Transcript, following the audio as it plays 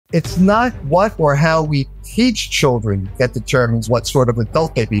It's not what or how we teach children that determines what sort of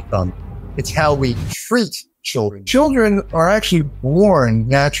adult they become. It's how we treat children. Children are actually born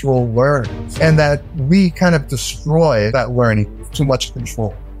natural learners, and that we kind of destroy that learning with too much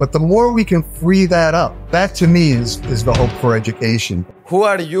control. But the more we can free that up, that to me is the hope for education. Who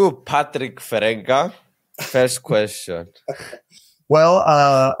are you, Patrick Farenga? First question. Well,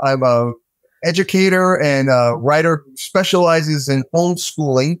 I'm a educator and a writer who specializes in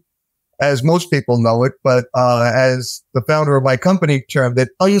homeschooling, as most people know it, but as the founder of my company termed it,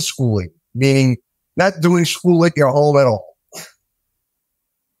 unschooling, meaning not doing school at your home at all.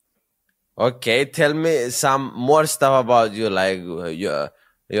 Okay, tell me some more stuff about you, like your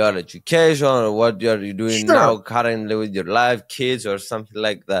education, or what you're doing now currently with your life, kids, or something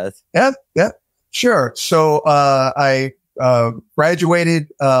like that. Yeah, sure. So I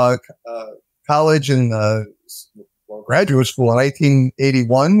graduated college and graduate school in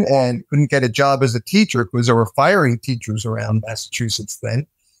 1981 and couldn't get a job as a teacher because there were firing teachers around Massachusetts then,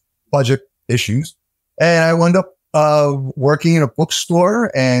 budget issues. And I wound up working in a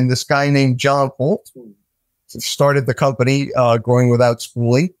bookstore, and this guy named John Holt, who started the company Growing Without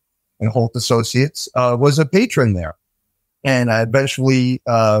Schooling and Holt Associates, was a patron there. And I eventually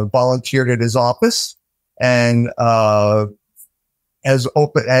volunteered at his office, and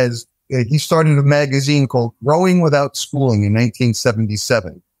he started a magazine called Growing Without Schooling in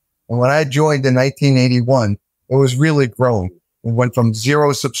 1977. And when I joined in 1981, it was really growing. It went from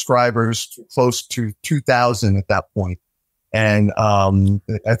 0 subscribers to close to 2,000 at that point. And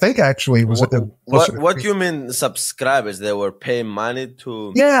I think actually it was what do you mean subscribers? They were paying money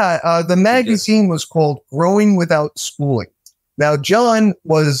to? Yeah, the magazine was called Growing Without Schooling. Now, John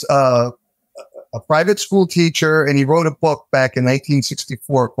was a private school teacher, and he wrote a book back in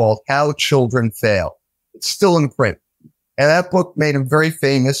 1964 called How Children Fail. It's still in print. And that book made him very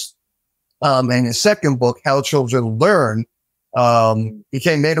famous. And his second book, How Children Learn, made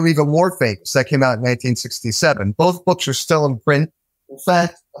him even more famous. That came out in 1967. Both books are still in print. In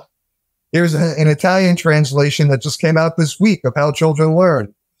fact, here's an Italian translation that just came out this week of How Children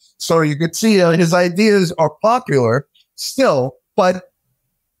Learn. So you could see his ideas are popular still, but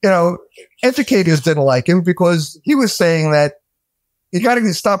educators didn't like him because he was saying that you got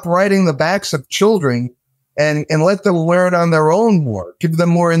to stop writing the backs of children and let them learn on their own more, give them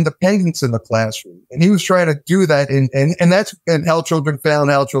more independence in the classroom. And he was trying to do that. And that's in How Children Fail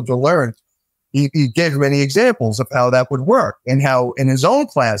and How Children Learn. He gave many examples of how that would work, and how in his own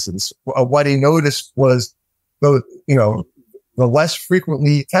classes, what he noticed was the less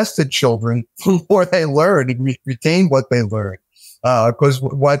frequently tested children, the more they learned and retained what they learned. Because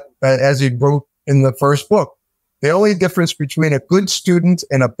as he wrote in the first book, the only difference between a good student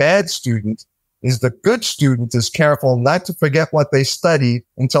and a bad student is the good student is careful not to forget what they studied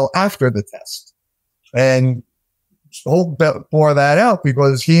until after the test. And Holt bore that out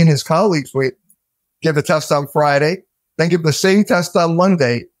because he and his colleagues would give the test on Friday, then give the same test on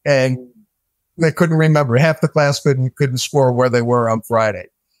Monday, and they couldn't remember. Half the class couldn't score where they were on Friday.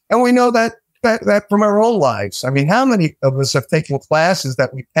 And we know that from our own lives. I mean, how many of us have taken classes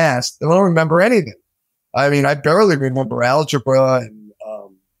that we passed and don't remember anything? I mean, I barely remember algebra and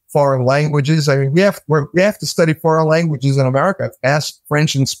foreign languages. I mean, we have to study foreign languages in America. I've passed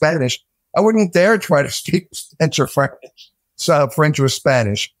French and Spanish. I wouldn't dare try to speak French or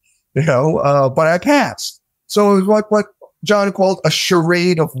Spanish, but I passed. So it was what John called a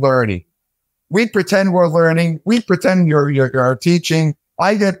charade of learning. We pretend we're learning. We pretend you're teaching.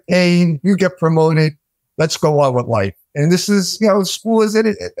 I get paid, you get promoted. Let's go on with life. And this is, school as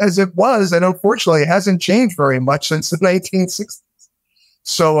it was. And unfortunately, it hasn't changed very much since the 1960s.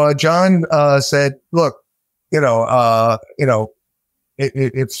 So, John, said, look,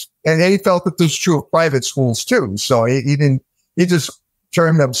 it's, and he felt that this was true of private schools too. So he just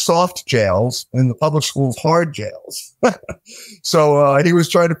termed them soft jails and the public schools hard jails. So he was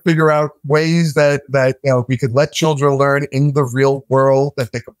trying to figure out ways that we could let children learn in the real world,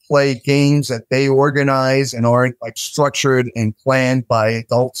 that they could play games that they organize and aren't like structured and planned by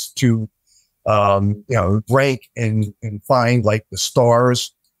adults to rank and find like the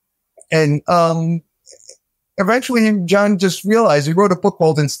stars. And eventually John just realized, he wrote a book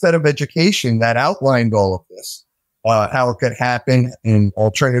called Instead of Education that outlined all of this. How it could happen in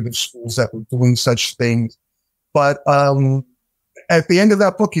alternative schools that were doing such things. But at the end of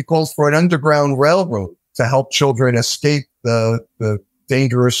that book, he calls for an underground railroad to help children escape the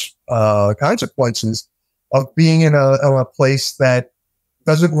dangerous consequences of being in a place that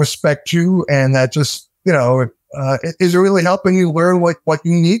doesn't respect you and that just, is really helping you learn what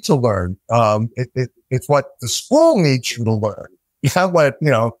you need to learn. It's what the school needs you to learn. not what,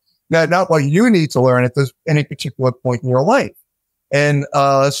 not what you need to learn at this any particular point in your life. And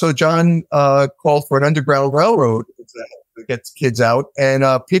so John called for an underground railroad to get kids out, and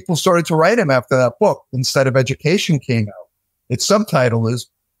people started to write him after that book. Instead of Education came out. Its subtitle is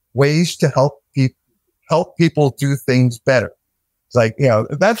Ways to Help People Do Things Better. It's like,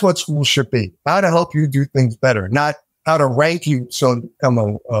 that's what school should be. How to help you do things better, not how to rank you so you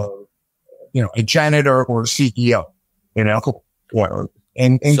become a janitor or a CEO,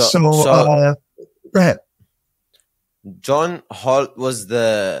 And so go ahead. John Holt was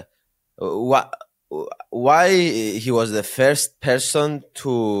why he was the first person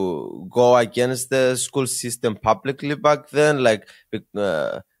to go against the school system publicly back then,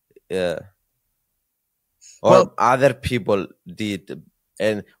 or other people did,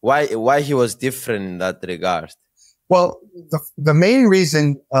 and why he was different in that regard? Well, the main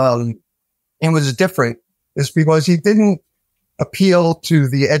reason it was different is because he didn't appeal to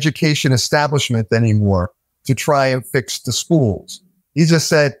the education establishment anymore to try and fix the schools. He just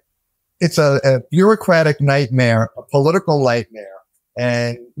said it's a bureaucratic nightmare, a political nightmare,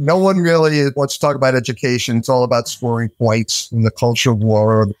 and no one really wants to talk about education. It's all about scoring points in the culture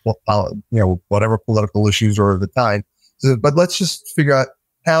war or whatever political issues are at the time. So, but let's just figure out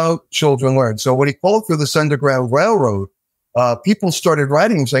how children learn. So when he called for this underground railroad, people started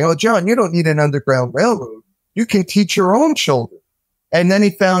writing and saying, "Oh, John, you don't need an underground railroad. You can teach your own children." And then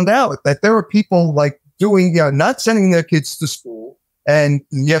he found out that there were people doing, not sending their kids to school, and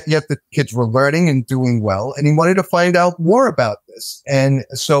yet the kids were learning and doing well. And he wanted to find out more about this. And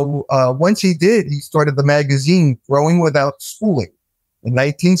so once he did, he started the magazine Growing Without Schooling in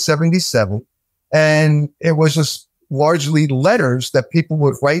 1977. And it was just largely letters that people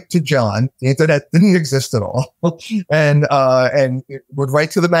would write to John. The internet didn't exist at all. and it would write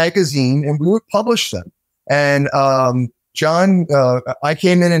to the magazine, and we would publish them. And John, I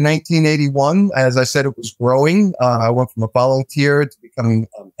came in 1981. As I said, it was growing. I went from a volunteer to becoming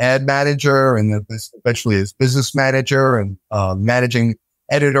an ad manager, and eventually as business manager and managing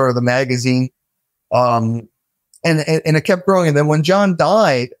editor of the magazine. And it kept growing. And then when John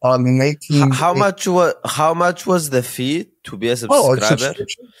died in 19, how much was the fee to be a subscriber?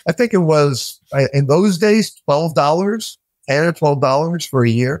 I think it was in those days $12, $10 or $12 for a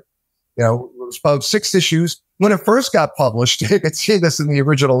year. It was about 6 issues. When it first got published, you could see this in the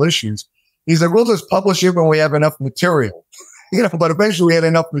original issues. He said, "We'll just publish it when we have enough material." But eventually we had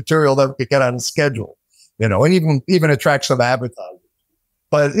enough material that we could get on a schedule, and even attract some advertising.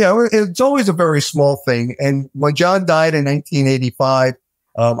 But, it's always a very small thing. And when John died in 1985,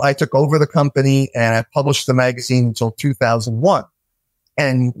 I took over the company and I published the magazine until 2001.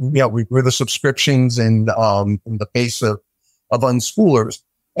 And, we grew the subscriptions and the base of unschoolers.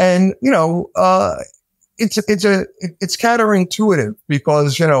 And, it's counterintuitive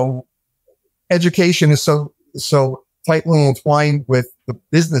because, education is so tightly entwined with the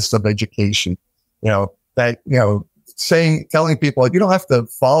business of education, that, telling people you don't have to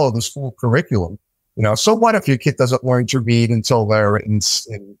follow the school curriculum. So what if your kid doesn't learn to read until they're in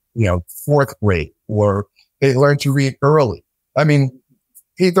 4th grade, or they learn to read early? I mean,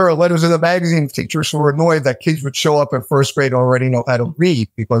 there are letters in the magazine, teachers who were annoyed that kids would show up in 1st grade and already know how to read,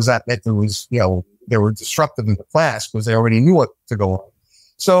 because that meant there was, they were disruptive in the class because they already knew what to go on.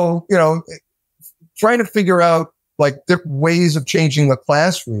 So, trying to figure out different ways of changing the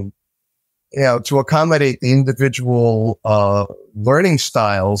classroom, to accommodate the individual learning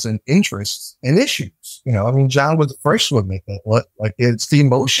styles and interests and issues. John was the first one to make that. It's the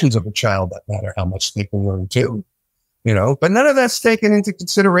emotions of a child that matter, how much they can learn too. But none of that's taken into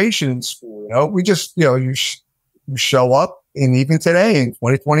consideration in school. We just, you show up, and even today in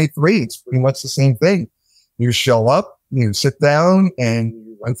 2023, it's pretty much the same thing. You show up, you sit down, and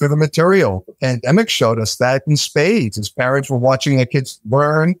you run through the material. The pandemic showed us that in spades, as parents were watching their kids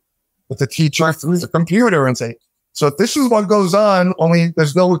learn with the teacher through the computer and say, so this is what goes on, only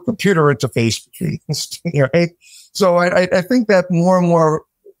there's no computer interface between us, right? So I think that more and more,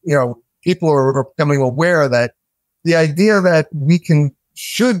 people are becoming aware that the idea that we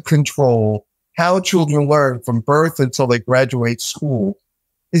should control how children learn from birth until they graduate school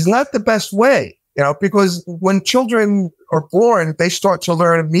is not the best way, because when children are born, they start to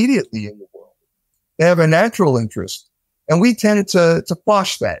learn immediately in the world. They have a natural interest, and we tend to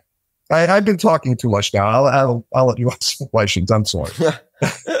quash that. I've been talking too much now. I'll let you ask some questions. I'm sorry.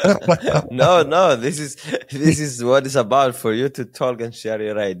 No. This is what it's about, for you to talk and share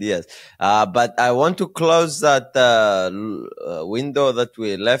your ideas. But I want to close that window that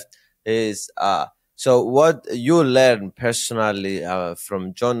we left. Is so what you learned personally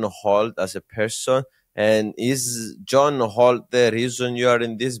from John Holt as a person And is John Holt the reason you are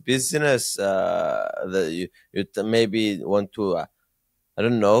in this business? That maybe want to, I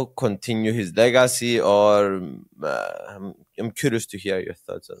don't know, continue his legacy, or I'm curious to hear your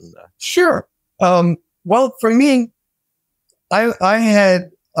thoughts on that. Sure. Well, for me, I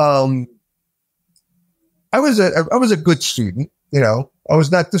had I was a good student. I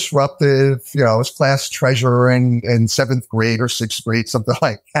was not disruptive. I was class treasurer in seventh grade or sixth grade, something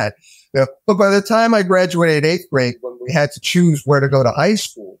like that. But by the time I graduated eighth grade, when we had to choose where to go to high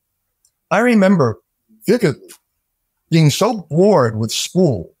school, I remember vividly being so bored with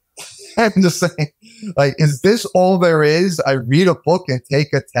school. I'm just saying, like, is this all there is? I read a book and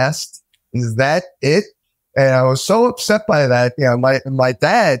take a test. Is that it? And I was so upset by that. My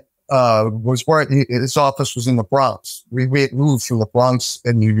dad was working. His office was in the Bronx. We moved from the Bronx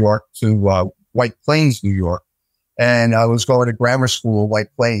in New York to White Plains, New York, and I was going to grammar school in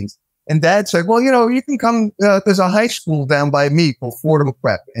White Plains. And Dad said, "Well, you can come. There's a high school down by me called Fordham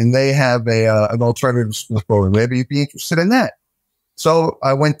Prep, and they have an alternative school program. Maybe you'd be interested in that." So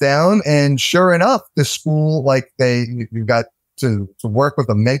I went down, and sure enough, the school, like, you got to work with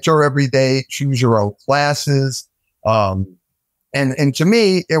a mentor every day, choose your own classes. And to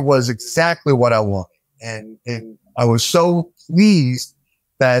me, it was exactly what I wanted. And I was so pleased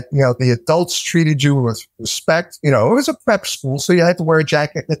that, the adults treated you with respect. It was a prep school, so you had to wear a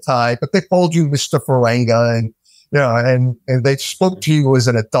jacket and a tie, but they called you Mr. Farenga, and they spoke to you as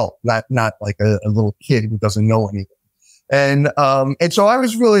an adult, not like a little kid who doesn't know anything. And so I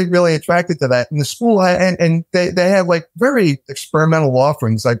was really, really attracted to that. And the school, and they had like very experimental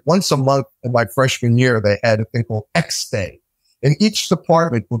offerings. Like once a month in my freshman year, they had a thing called X Day. And each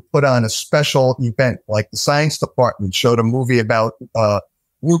department would put on a special event. Like the science department showed a movie about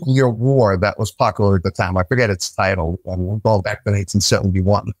nuclear war that was popular at the time. I forget its title. We're going back to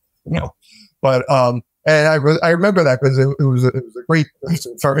 1871. But and I remember that because it was a very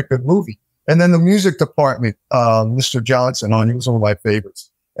good movie. And then the music department, Mr. Johnson, he was one of my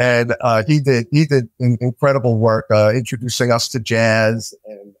favorites. And he did incredible work introducing us to jazz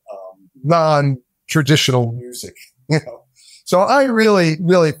and non-traditional music. So I really,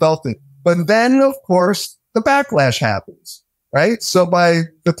 really felt it. But then, of course, the backlash happens, right? So by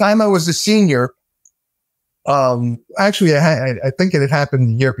the time I was a senior, actually, I think it had happened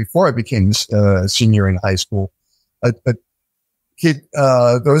the year before I became a senior in high school. There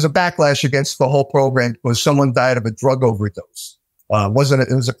was a backlash against the whole program because someone died of a drug overdose. It was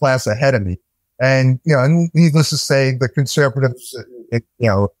a class ahead of me. And, needless to say, the conservatives,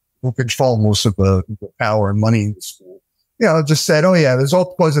 who control most of the power and money in the school, just said, "Oh yeah, there's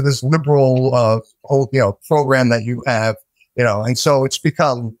all because of this liberal, program that you have, and so it's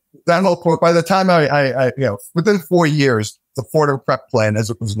become that whole, by the time I within 4 years, the Fordham Prep plan, as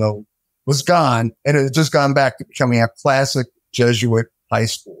it was known, was gone. And it had just gone back to becoming a classic Jesuit high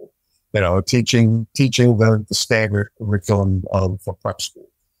school, teaching the standard curriculum of prep school.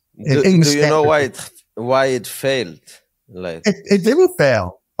 Do you know why it failed? Like it didn't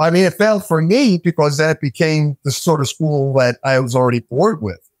fail. I mean, it failed for me because that became the sort of school that I was already bored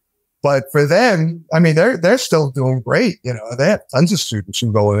with. But for them, I mean, they're still doing great. They have tons of students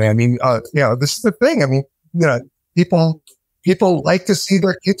who go in. I mean, this is the thing. I mean, people like to see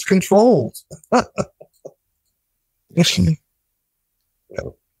their kids controlled.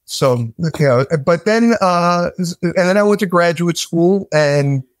 So, but then, and then I went to graduate school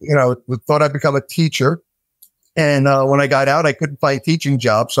and, thought I'd become a teacher. And, when I got out, I couldn't find teaching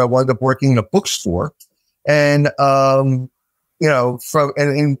jobs. So I wound up working in a bookstore. And, and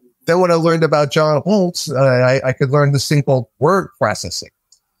then when I learned about John Holt, I could learn this thing called word processing.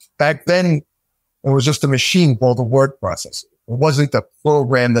 Back then, it was just a machine called a word processor. It wasn't the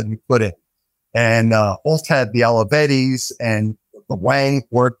program that you put in. And Holt had the Olivetti's and the Wang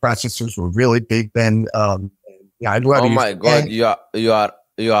word processors were really big then. I knew how to oh my God, you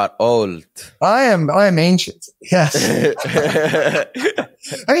are old. I am ancient. Yes.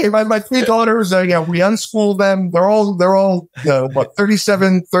 Hey, my three daughters, we unschooled them. They're all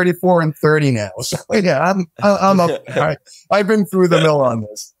 37, 34, and 30 now. So yeah, I'm up. I've been through the mill on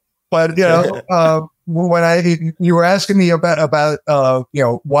this. But when you were asking me about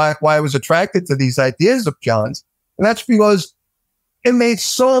why I was attracted to these ideas of John's, and that's because it made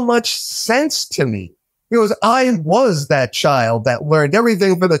so much sense to me. Because I was that child that learned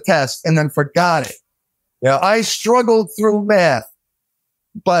everything for the test and then forgot it. I struggled through math,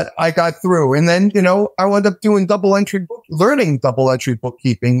 but I got through. And then, I wound up doing learning double entry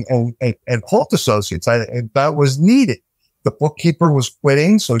bookkeeping and Holt Associates. That was needed. The bookkeeper was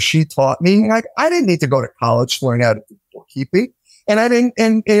quitting, so she taught me. I didn't need to go to college to learn how to do bookkeeping. And I didn't,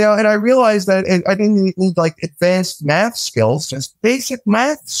 and I realized that I didn't need like advanced math skills, just basic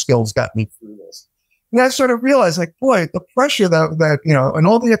math skills got me through this. And I sort of realized, like, boy, the pressure that and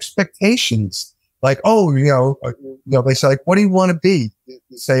all the expectations, like, oh, they say, like, what do you want to be?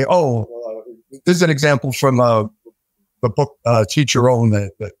 You say, oh, this is an example from the book Teach Your Own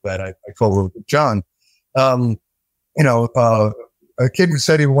that I co-wrote with John. A kid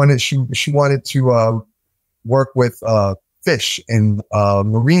said she wanted to work with fish in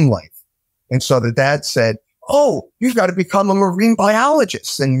marine life. And so the dad said, oh, you've got to become a marine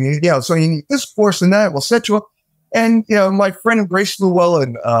biologist. And, so you need this course and that will set you up. And, my friend Grace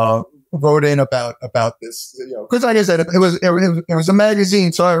Llewellyn wrote in about this, because like I said, it was a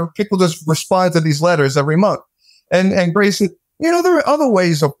magazine. So people just respond to these letters every month. And Grace said, there are other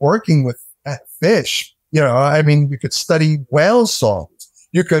ways of working with fish. You could study whale songs.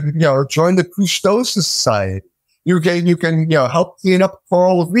 You could, join the Cousteau Society. You can help clean up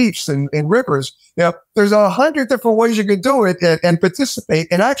coral reefs and rivers. There's 100 different ways you can do it and participate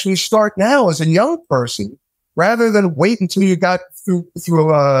and actually start now as a young person rather than wait until you got through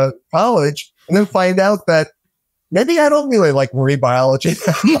college and then find out that maybe I don't really like marine biology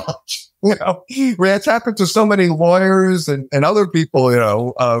that much. It's happened to so many lawyers and other people,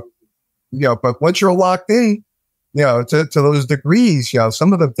 but once you're locked in, to those degrees,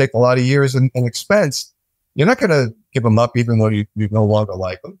 some of them take a lot of years and expense. You're not going to give them up even though you no longer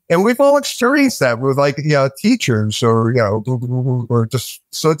like them. And we've all experienced that with teachers or, who are just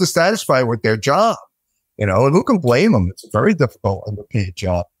so dissatisfied with their job, and who can blame them? It's a very difficult underpaid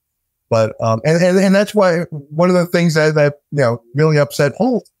job. But, and that's why one of the things that really upset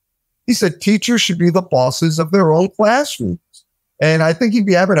Holt, he said teachers should be the bosses of their own classrooms. And I think he'd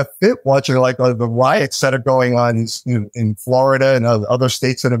be having a fit watching the riots that are going on in Florida and other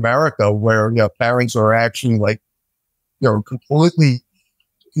states in America where, parents are actually completely,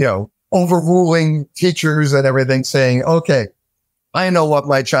 overruling teachers and everything saying, okay, I know what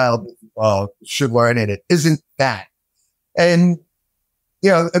my child should learn and it isn't that. And,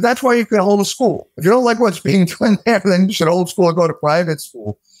 that's why you can homeschool. If you don't like what's being done there, then you should homeschool or go to private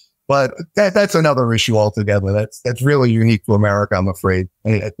school. But that's another issue altogether. That's really unique to America, I'm afraid,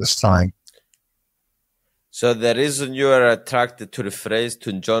 at this time. So the reason you are attracted to the phrase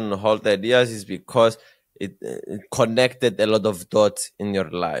to John Holt ideas is because it connected a lot of dots in your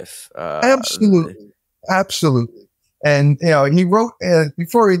life. Absolutely. And he wrote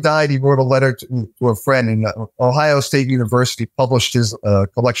before he died. He wrote a letter to a friend, and Ohio State University published his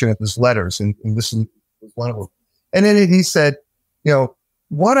collection of his letters, and this was one of them. And then he said,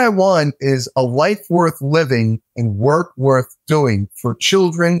 what I want is a life worth living and work worth doing for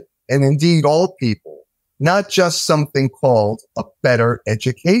children and indeed all people, not just something called a better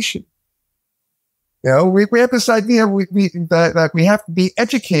education. We have this idea that we have to be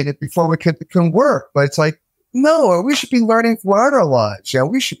educated before we can work, but it's like, no, we should be learning throughout our lives.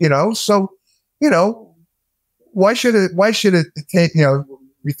 We should, why should it take,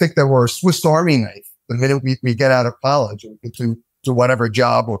 we think that we're a Swiss Army knife the minute we get out of college and get to whatever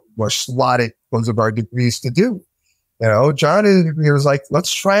job or slotted because of our degrees to do. John he was like,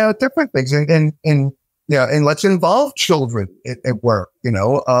 let's try out different things and let's involve children at work.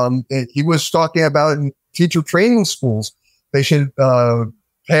 He was talking about in teacher training schools, they should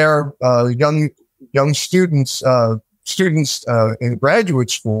pair young students in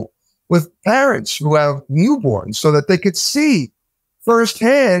graduate school with parents who have newborns so that they could see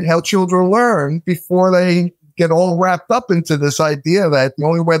firsthand how children learn before they get all wrapped up into this idea that the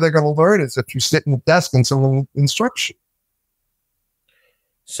only way they're going to learn is if you sit in the desk and someone instructs you.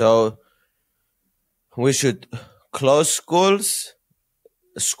 So we should close schools.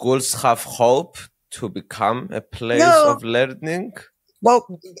 Schools have hope to become a place of learning.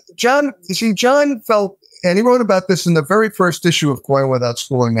 Well, John felt, and he wrote about this in the very first issue of Going Without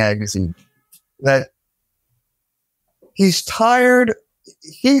Schooling magazine, that he's tired.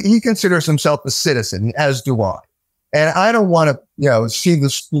 He considers himself a citizen, as do I. And I don't want to, see the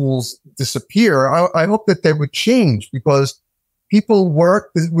schools disappear. I hope that they would change because people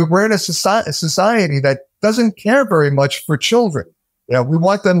work. We're in a society that doesn't care very much for children. We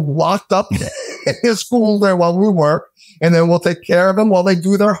want them locked up in school there while we work, and then we'll take care of them while they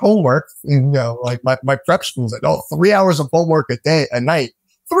do their homework. Like my prep schools, 3 hours of homework a night.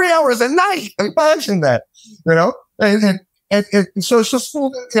 3 hours a night. Imagine that, And so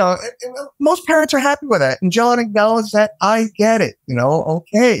school, most parents are happy with that. And John acknowledged that. I get it,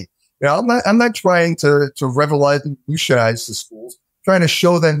 okay. I'm not trying to revolutionize the schools, trying to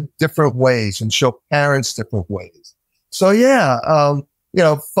show them different ways and show parents different ways. So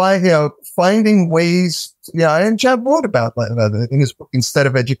find finding ways, and John wrote about that in his book, Instead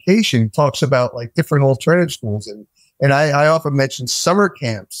of Education. He talks about like different alternative schools. And I often mention summer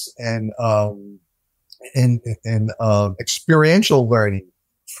camps and experiential learning,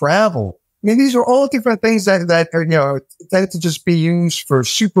 travel. I mean, these are all different things that are, tend to just be used for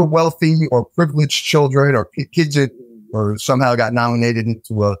super wealthy or privileged children or kids that or somehow got nominated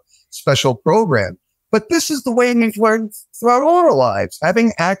into a special program. But this is the way we've learned throughout all our lives,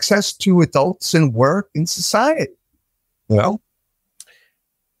 having access to adults and work in society. But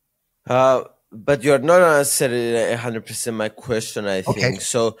you're not answering 100% my question, I think. Okay.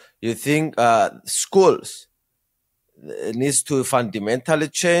 So you think schools needs to fundamentally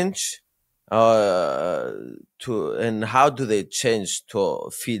change and how do they change to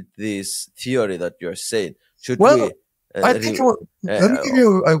fit this theory that you're saying? Should we? I think let me give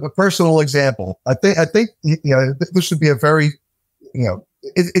you a personal example. I think this would be a very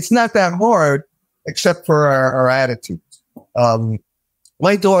it's not that hard except for our attitudes.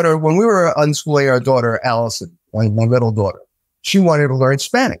 My daughter, when we were unschooling our daughter Allison, my middle daughter, she wanted to learn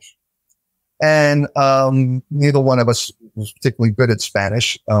Spanish, and neither one of us was particularly good at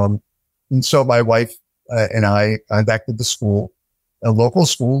Spanish. And so my wife and I contacted the school, a local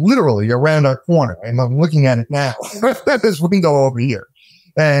school, literally around our corner. And I'm looking at it now, at this window over here.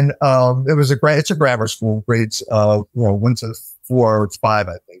 And it's a grammar school, grades 1 to 4 or 5,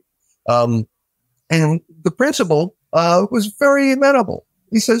 I think. And the principal was very amenable.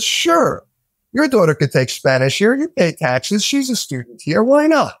 He says, "Sure, your daughter could take Spanish here. You pay taxes. She's a student here. Why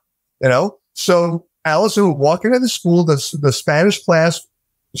not?" So Allison would walk into the school, the Spanish class.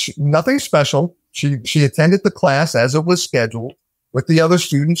 Nothing special. She attended the class as it was scheduled with the other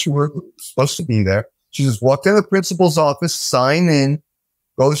students who were supposed to be there. She just walked in the principal's office, signed in,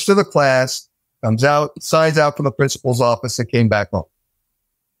 goes to the class, comes out, signs out from the principal's office, and came back home.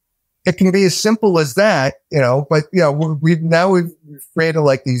 It can be as simple as that, but we've created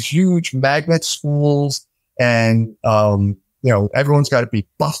like these huge magnet schools, and everyone's got to be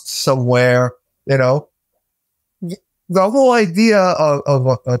bused somewhere. The whole idea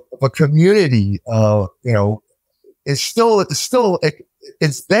of a community, it's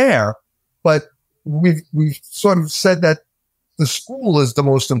there, but we've sort of said that the school is the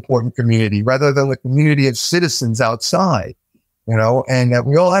most important community rather than the community of citizens outside, and that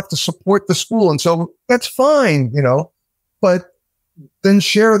we all have to support the school. And so that's fine, but then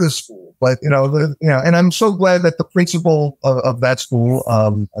share the school. But, and I'm so glad that the principal of that school, I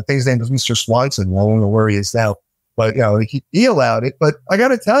think his name is Mr. Swanson. I don't know where he is now. But, he allowed it. But I got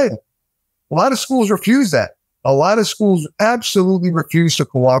to tell you, a lot of schools refuse that. A lot of schools absolutely refuse to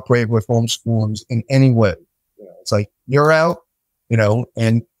cooperate with homeschoolers in any way. It's like, you're out,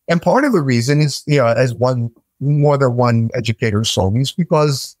 and part of the reason is, as more than one educator told me, is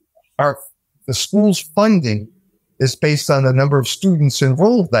because the school's funding is based on the number of students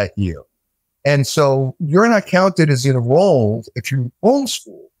enrolled that year. And so you're not counted as enrolled if you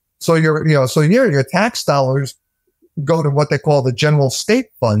homeschool. So your tax dollars go to what they call the general state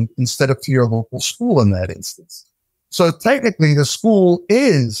fund instead of to your local school in that instance. So technically the school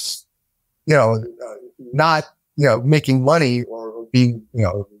is, not, making money or being,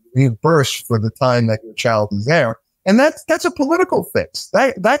 reimbursed for the time that your child is there. And that's a political fix.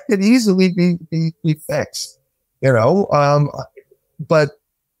 That could easily be fixed, but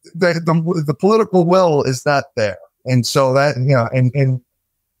the political will is not there. And so that, and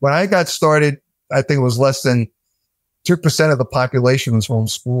when I got started, I think it was less than 2% of the population was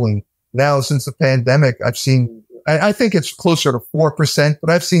homeschooling. Now, since the pandemic, I think it's closer to 4%,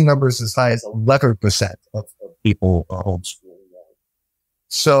 but I've seen numbers as high as 11% of people are homeschooling.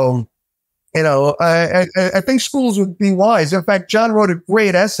 So, I think schools would be wise. In fact, John wrote a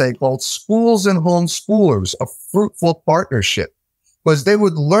great essay called "Schools and Homeschoolers, a Fruitful Partnership," because they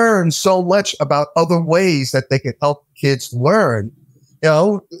would learn so much about other ways that they could help kids learn.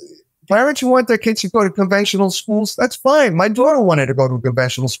 Parents who want their kids to go to conventional schools, that's fine. My daughter wanted to go to a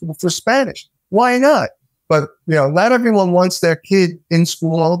conventional school for Spanish. Why not? But, not everyone wants their kid in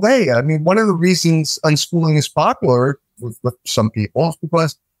school all day. I mean, one of the reasons unschooling is popular with some people is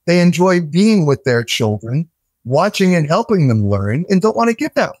because they enjoy being with their children, watching and helping them learn, and don't want to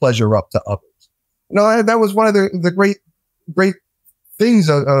give that pleasure up to others. That was one of the great things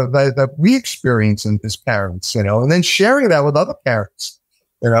that we experience as parents, and then sharing that with other parents.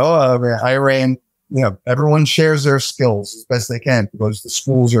 I ran, everyone shares their skills as best they can because the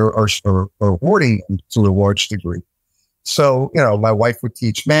schools are hoarding them to a large degree. So, my wife would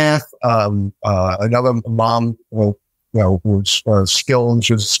teach math. Another mom, who was skilled,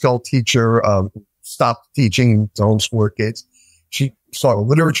 she was a skilled teacher, stopped teaching to homeschool kids. She saw a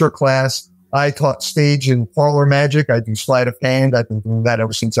literature class. I taught stage and parlor magic. I do sleight of hand. I've been doing that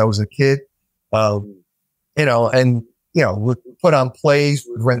ever since I was a kid. And would put on plays,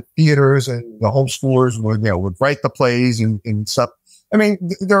 would rent theaters, and the homeschoolers would write the plays and stuff. I mean,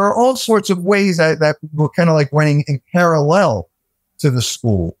 there are all sorts of ways that were kind of like running in parallel to the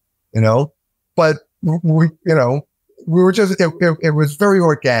school, but we were just, it was very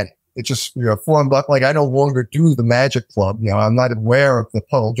organic. It just, formed up. Like, I no longer do the magic club. I'm not aware of the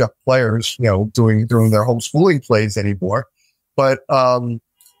Puddle Jump players, doing their homeschooling plays anymore, but,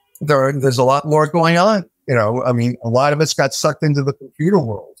 there's a lot more going on. I mean, a lot of us got sucked into the computer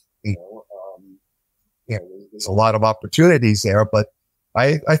world. There's a lot of opportunities there, but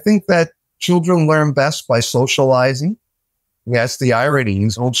I think that children learn best by socializing. That's the irony.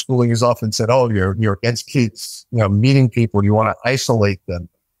 Homeschooling is often said, "Oh, you're against kids, meeting people. You want to isolate them."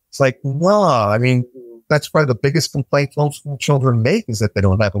 It's like, well, I mean, that's probably the biggest complaint homeschool children make, is that they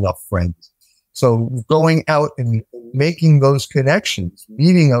don't have enough friends. So going out and making those connections,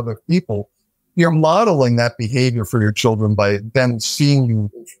 meeting other people, you're modeling that behavior for your children by them seeing you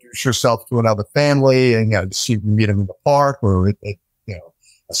introduce yourself to another family, and see you meet them in the park or at a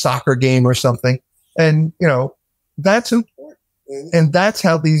soccer game or something. And that's important, and that's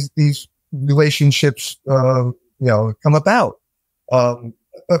how these relationships come about.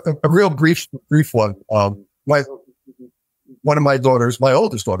 A real brief one. One of my daughters, my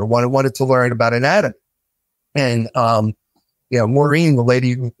oldest daughter, wanted to learn about anatomy, and Maureen, the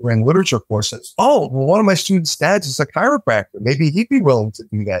lady who ran literature course, says, "Oh, well, one of my students' dads is a chiropractor. Maybe he'd be willing to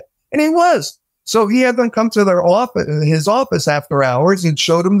do that." And he was. So he had them come to his office after hours, and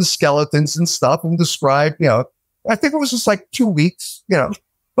showed them the skeletons and stuff, and described, I think it was just like 2 weeks,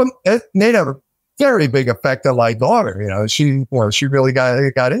 but it made a very big effect on my daughter. She really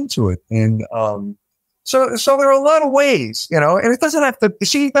got into it. And, so there are a lot of ways, and it doesn't have to,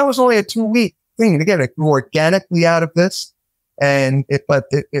 that was only a 2-week thing. And again, it grew organically out of this, and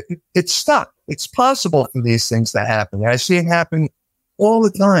it stuck. It's possible for these things to happen. And I see it happen all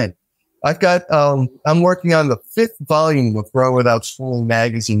the time. I've got, I'm working on the 5th volume of Grow Without Schooling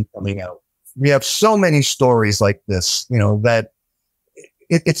magazine coming out. We have so many stories like this, that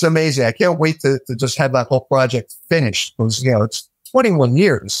it's amazing. I can't wait to just have that whole project finished, because, it's 21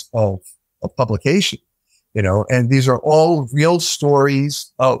 years of publication, and these are all real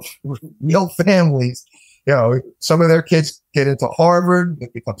stories of real families. Some of their kids get into Harvard, they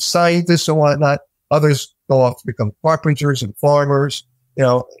become scientists and whatnot. Others go off to become carpenters and farmers.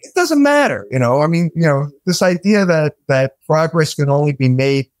 It doesn't matter. I mean, this idea that progress can only be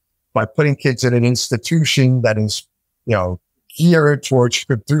made by putting kids in an institution that is, geared towards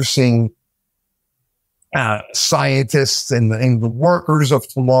producing scientists and the workers of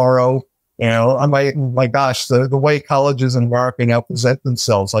tomorrow. My gosh, the way colleges in America now present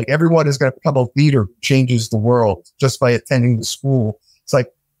themselves, like everyone is going to become a leader who changes the world just by attending the school. It's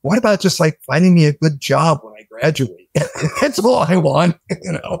like, what about just like finding me a good job when I graduate? That's all I want,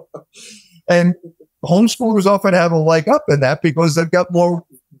 And homeschoolers often have a leg up in that because they've got more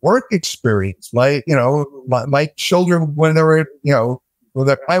work experience. My children, when they were,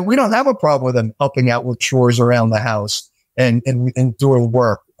 we don't have a problem with them helping out with chores around the house and doing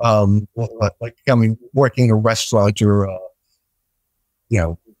work. Like working in a restaurant or,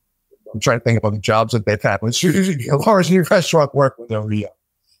 I'm trying to think about the jobs that they've had. It's usually largely restaurant work with them,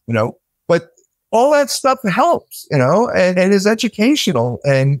 but all that stuff helps, and is educational.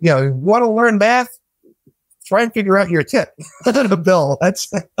 And, you want to learn math, try and figure out your tip. Bill,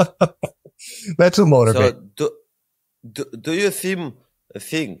 that's a motivator. So do you think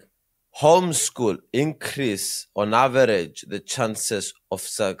homeschool increase on average the chances of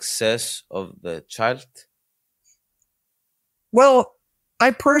success of the child? Well,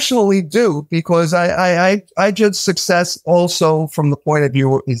 I personally do, because I judge success also from the point of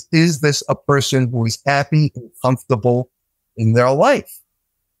view, is this a person who is happy and comfortable in their life?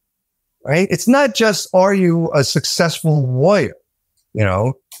 Right? It's not just, are you a successful lawyer,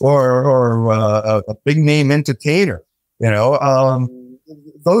 or a big name entertainer,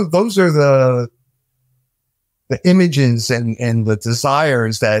 those are the images and the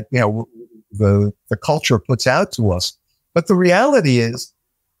desires that, the culture puts out to us. But the reality is,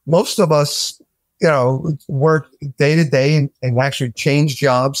 most of us, work day to day and actually change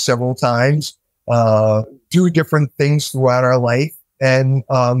jobs several times, do different things throughout our life. And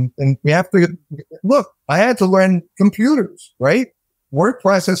we have to look, I had to learn computers, right? Word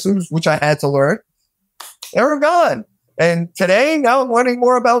processors, which I had to learn, they were gone. And today, now I'm learning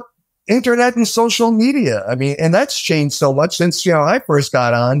more about internet and social media. I mean, and that's changed so much since, I first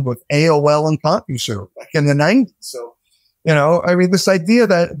got on with AOL and CompuServe back in the 90s. So, I mean, this idea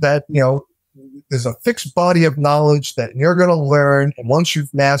that there's a fixed body of knowledge that you're going to learn, and once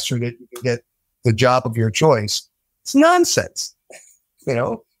you've mastered it, you can get the job of your choice. It's nonsense.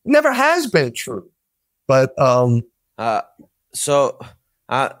 It never has been true. But so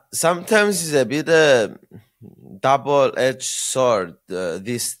sometimes it's a bit double-edged sword,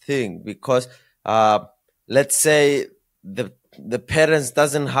 this thing, because let's say the parents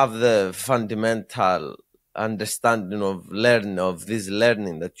doesn't have the fundamental understanding of this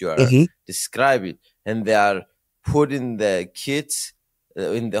learning that you are describing, and they are putting the kids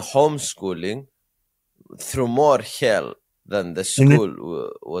in the homeschooling through more hell than the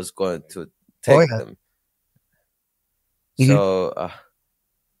school was going to take them. So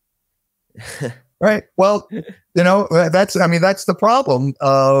right. Well, that's the problem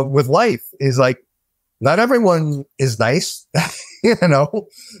with life, is like, not everyone is nice.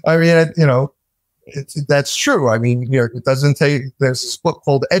 I mean, that's true. I mean, it doesn't take, there's this book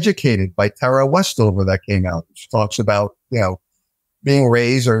called Educated by Tara Westover that came out, which talks about, being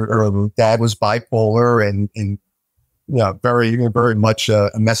raised or dad was bipolar and very, very much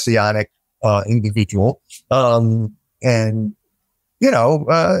a messianic individual.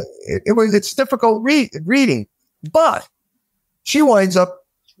 It's difficult reading, but she winds up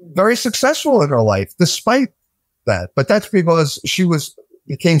very successful in her life despite that. But that's because she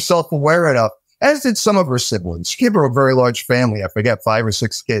became self-aware enough, as did some of her siblings. She gave her a very large family. I forget, 5 or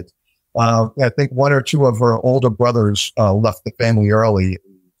 6 kids. I think 1 or 2 of her older brothers left the family early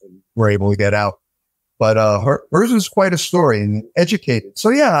and were able to get out. But hers is quite a story, and educated. So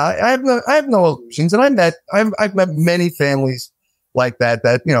yeah, I have no illusions, and I've met many families like that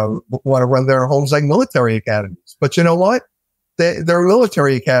want to run their homes like military academies. But you know what? They're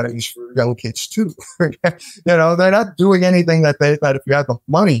military academies for young kids too. They're not doing anything that if you had the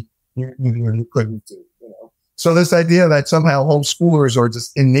money, you couldn't do. So this idea that somehow homeschoolers are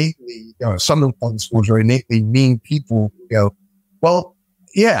just innately, some of the homeschoolers are innately mean people, well,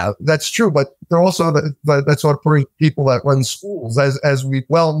 yeah, that's true. But they're also the sort of people that run schools, as we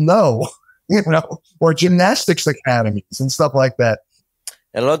well know, or gymnastics academies and stuff like that.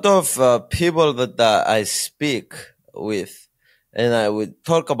 A lot of people that I speak with, and I would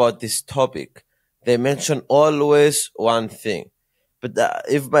talk about this topic, they mention always one thing. But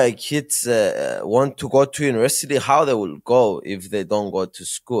if my kids want to go to university, how they will go if they don't go to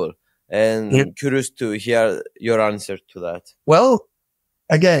school? And I'm curious to hear your answer to that. Well,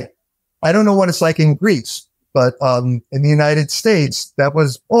 again, I don't know what it's like in Greece, but in the United States, that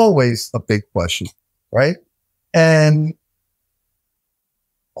was always a big question, right? And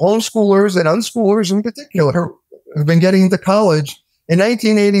homeschoolers and unschoolers in particular have been getting into college. In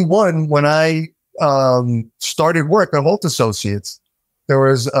 1981, when I started work at Holt Associates, there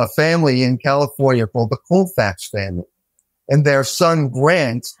was a family in California called the Colfax family, and their son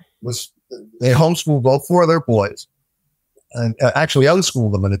Grant they homeschooled all 4 of their boys, and actually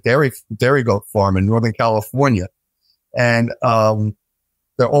unschooled them in a dairy goat farm in Northern California. And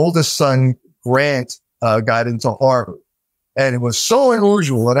their oldest son Grant got into Harvard, and it was so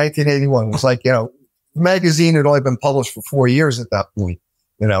unusual in 1981. It was like, the magazine had only been published for 4 years at that point,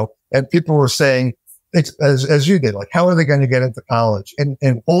 and people were saying, as you did, like, how are they going to get into college?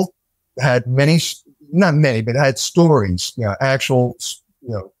 And Holt had not many, but had stories, actual,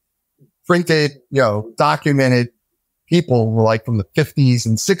 printed, documented people were like from the 50s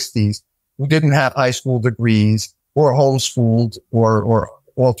and 60s who didn't have high school degrees or homeschooled or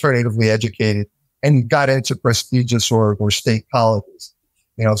alternatively educated and got into prestigious or state colleges.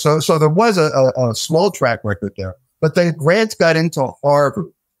 So there was a small track record there, but then Grant got into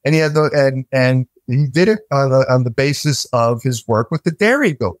Harvard, and he had and he did it on the basis of his work with the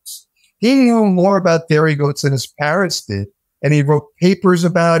dairy goats. He knew more about dairy goats than his parents did, and he wrote papers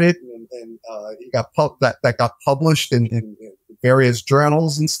about it, and he got that got published in various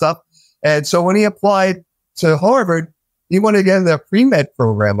journals and stuff. And so when he applied to Harvard, he wanted to get in their pre-med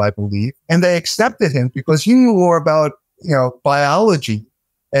program, I believe, and they accepted him because he knew more about biology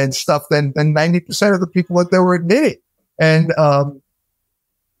and stuff than 90% of the people that they were admitting. And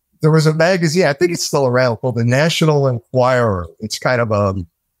there was a magazine, I think it's still around, called the National Enquirer. It's kind of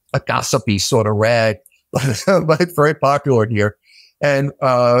a gossipy sort of rag, but it's very popular here. And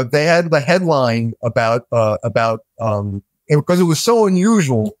they had the headline about because it was so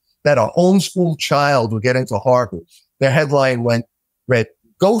unusual that a homeschooled child would get into Harvard. Their headline read,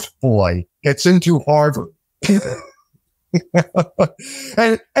 "Goat Boy Gets into Harvard."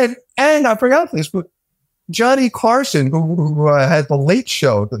 and I forgot this, but Johnny Carson, who had the Late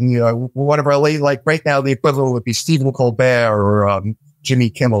Show, one of our late, like right now, the equivalent would be Stephen Colbert or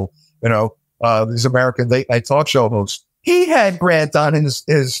Jimmy Kimmel, these American late night talk show hosts. he had Grant on his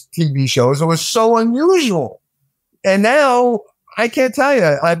TV shows. It was so unusual. And now I can't tell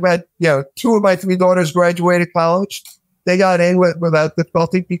you. I've had, two of my three daughters graduated college. They got in without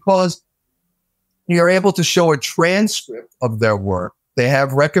difficulty because you're able to show a transcript of their work. They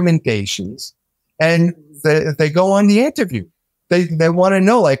have recommendations, and they go on the interview. They want to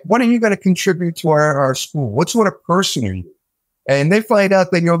know, like, what are you going to contribute to our school? What sort of person are you? And they find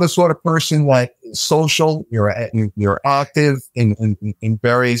out that you're the sort of person like social, you're active in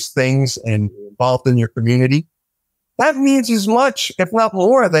various things and involved in your community. That means as much, if not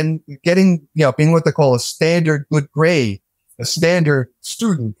more, than getting, being what they call a standard good grade, a standard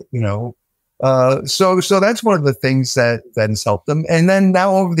student, So that's one of the things that has helped them. And then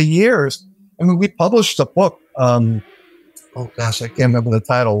now over the years, I mean, we published a book. Oh gosh, I can't remember the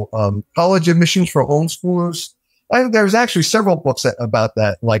title. College Admissions for Homeschoolers. There's actually several books about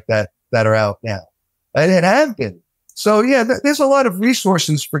that, like that are out now, and it have been. So yeah, there's a lot of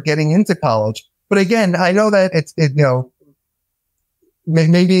resources for getting into college. But again, I know that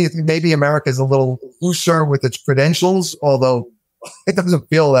maybe America is a little looser with its credentials, although it doesn't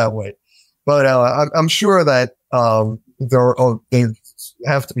feel that way. But I'm sure that there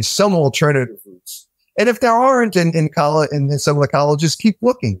have to be some alternative routes. And if there aren't in college, in some of the colleges, keep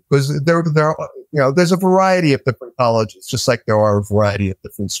looking, because there's a variety of different colleges, just like there are a variety of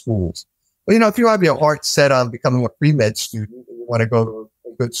different schools. But if you have your heart set on becoming a pre-med student and you want to go to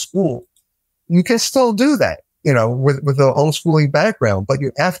a good school, you can still do that, with a homeschooling background. But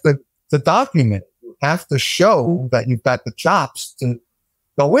you have to document it. You have to show that you've got the chops to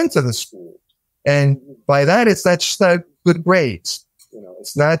go into the school. And by that, it's not just good grades.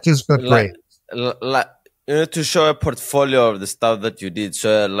 It's not just good grades. Like, to show a portfolio of the stuff that you did.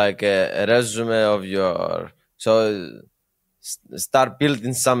 So like a resume of start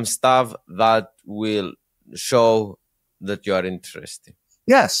building some stuff that will show that you are interested.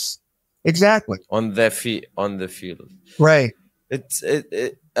 Yes, exactly. On the field. Right. It's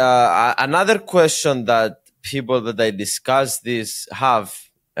another question that people that I discuss this have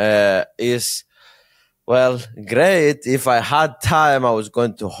is, well, great. If I had time, I was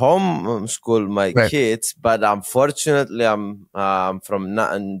going to homeschool my kids, but unfortunately, I'm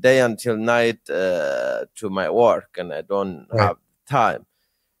from day until night to my work, and I don't have time.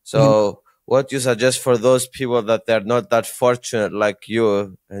 So, what you suggest for those people that they're not that fortunate like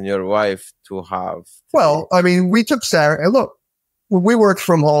you and your wife to have? Well, I mean, we took Sarah, and look, we work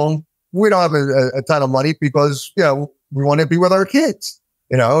from home. We don't have a ton of money because we want to be with our kids.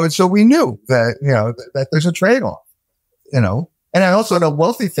 And so we knew that, that there's a trade-off, and I also know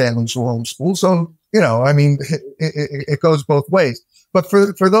wealthy families will homeschool. So, I mean, it goes both ways. But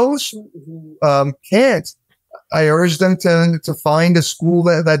for those who can't, I urge them to find a school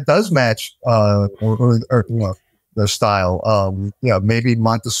that does match, their style. Maybe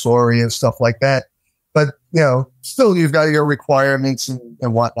Montessori and stuff like that. But, still you've got your requirements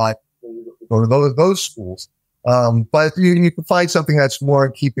and whatnot. Go to those schools. But you can find something that's more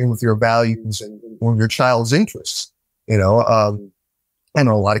in keeping with your values and your child's interests. I know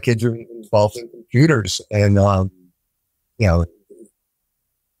a lot of kids are involved in computers, and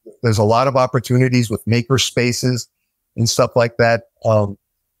there's a lot of opportunities with maker spaces and stuff like that.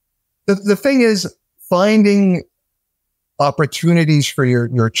 The thing is finding opportunities for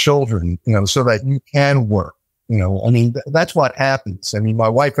your children, so that you can work. I mean, that's what happens. I mean, my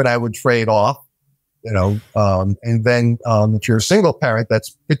wife and I would trade off. And then if you're a single parent,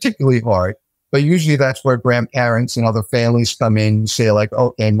 that's particularly hard. But usually that's where grandparents and other families come in and say, like,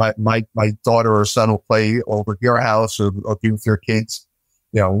 okay, my daughter or son will play over at your house or be with your kids,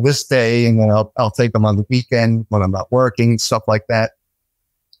 this day, and then I'll take them on the weekend when I'm not working, stuff like that.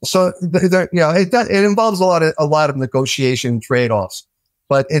 So it involves a lot of negotiation trade-offs,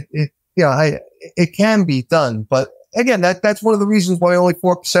 but it can be done. But again, that's one of the reasons why only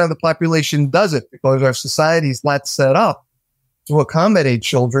 4% of the population does it, because our society is not set up to accommodate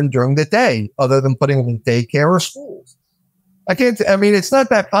children during the day, other than putting them in daycare or schools. It's not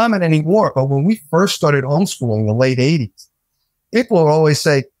that common anymore, but when we first started homeschooling in the late 80s, people would always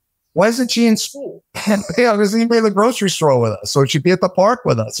say, why isn't she in school? Because she'd be in the grocery store with us, or she'd be at the park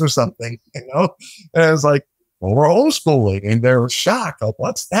with us or something, And I was like, well, we're homeschooling. And they're shocked. Like,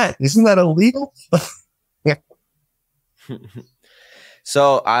 what's that? Isn't that illegal?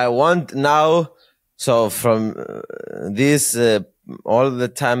 So I want now, from this, all the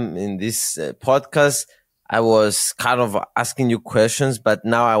time in this podcast, I was kind of asking you questions, but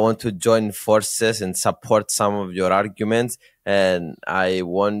now I want to join forces and support some of your arguments. And I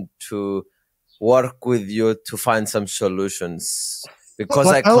want to work with you to find some solutions, because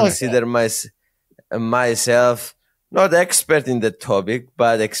I consider myself not expert in the topic,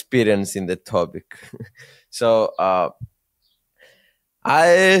 but experienced in the topic. So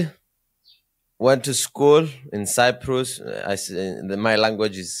I went to school in Cyprus. My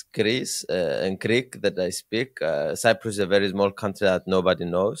language is Greece and Greek that I speak. Cyprus is a very small country that nobody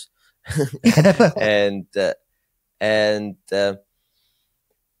knows, and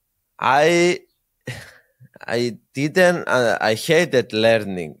I didn't. I hated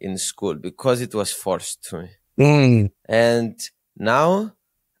learning in school because it was forced to me. And now,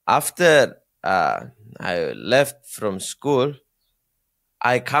 after I left from school,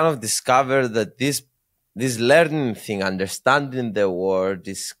 I kind of discovered that this learning thing, understanding the world,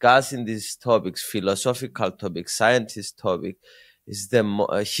 discussing these topics, philosophical topics, scientist topic, is the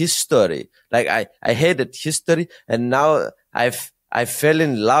history. Like I hated history, and now I fell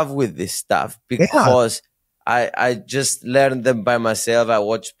in love with this stuff because I just learned them by myself. I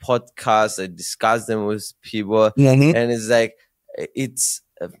watch podcasts, I discuss them with people, and it's like it's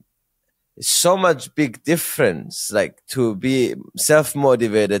so much big difference, like to be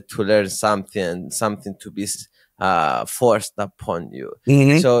self-motivated to learn something and something to be forced upon you.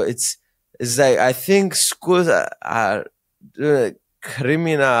 So it's like I think schools are doing a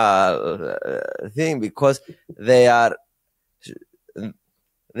criminal thing because they are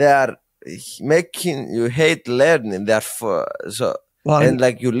making you hate learning. Therefore, and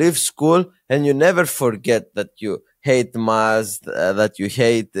like you leave school and you never forget that you hate math, that you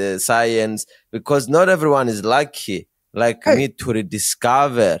hate science, because not everyone is lucky like me to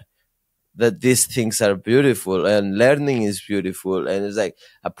rediscover that these things are beautiful and learning is beautiful. And it's like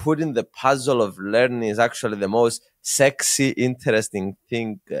putting the puzzle of learning is actually the most sexy, interesting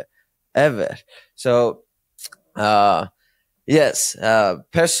thing ever. So, yes,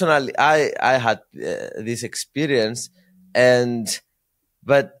 personally, I had this experience,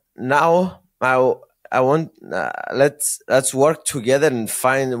 but now I want let's work together and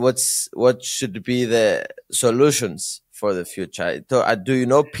find what should be the solutions for the future. Do you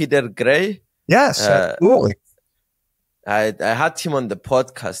know Peter Gray? Yes, absolutely. I had him on the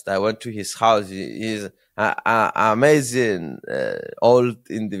podcast. I went to his house. He's an amazing old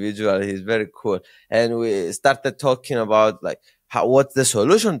individual. He's very cool, and we started talking about like what's the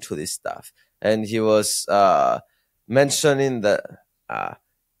solution to this stuff. And he was mentioning that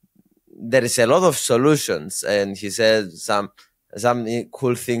there is a lot of solutions, and he said some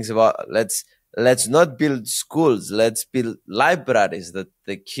cool things about let's not build schools, let's build libraries that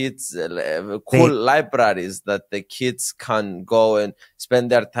the kids libraries that the kids can go and spend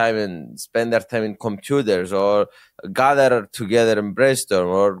their time in computers, or gather together and brainstorm,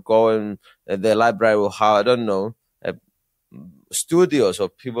 or go in the library will have, I don't know, studios so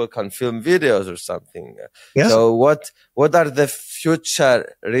people can film videos or something. So what are the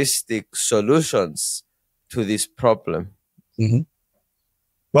futuristic solutions to this problem?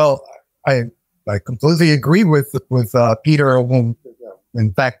 Well, I completely agree with Peter.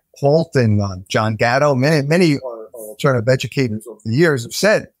 In fact, Holt and John Gatto, many alternative educators over the years have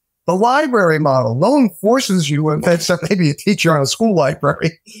said the library model. No one forces you, except maybe a teacher on a school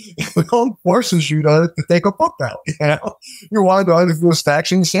library. No one forces you to take a book out. You know, you want to go through a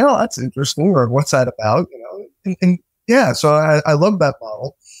section, you say, "Oh, that's interesting," or "What's that about?" You know, and yeah. So I love that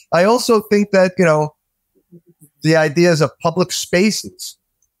model. I also think that the ideas of public spaces.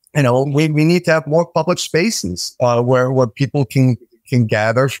 We need to have more public spaces where people can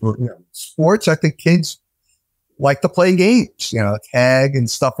gather for sports. I think kids like to play games, tag and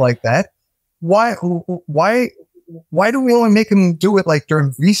stuff like that. Why do we only make them do it like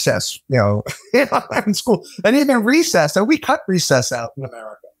during recess, in school? And even recess, and we cut recess out in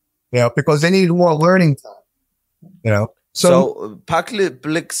America, because they need more learning time, So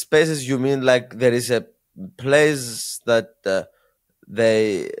public spaces, you mean like there is a place that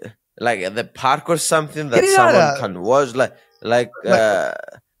they like at the park or something that someone can watch, but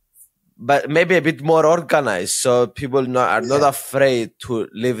maybe a bit more organized, so people are not afraid to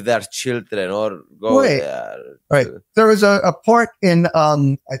leave their children or go there. Right. There was a part in, I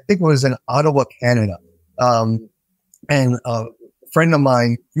think it was in Ottawa, Canada. And a friend of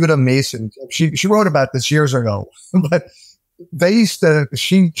mine, Yuta Mason, she wrote about this years ago, but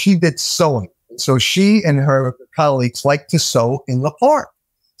she did sewing. So she and her colleagues like to sew in the park.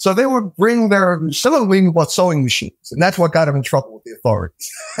 So they would bring some of them bought sewing machines, and that's what got them in trouble with the authorities.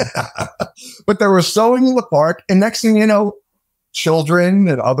 But they were sewing in the park, and next thing you know, children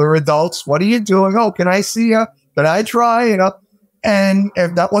and other adults, what are you doing? Oh, can I see you? Can I try? And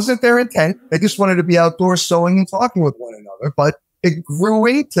if that wasn't their intent, they just wanted to be outdoors sewing and talking with one another. But it grew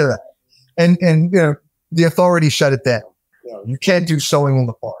into that, and the authorities shut it down. You can't do sewing in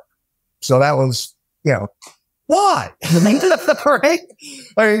the park. So that was, Why? Right?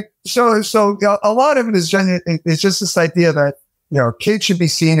 I mean, so a lot of it is just this idea that, kids should be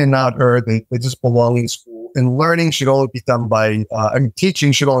seen and not heard. They just belong in school, and learning should only be done by,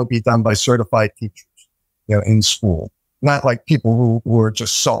 teaching should only be done by certified teachers, in school, not like people who are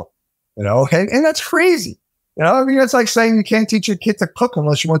just so, and that's crazy. I mean, it's like saying you can't teach your kid to cook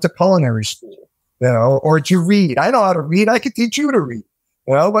unless you went to culinary school, or to read. I know how to read. I could teach you to read,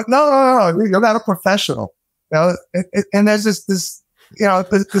 but no, you're not a professional. And there's this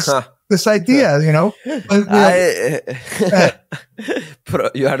idea, you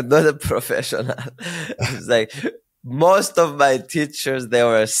are not a professional. It's like most of my teachers, they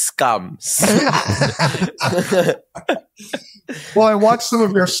were scums. Well, I watched some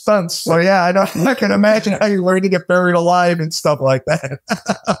of your stunts, so yeah, I can imagine how you learn to get buried alive and stuff like that.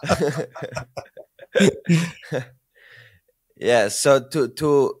 Yeah, so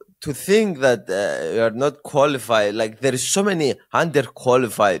to think that you are not qualified, like there is so many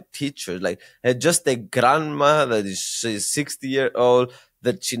underqualified teachers, like just a grandma that is 60-year-old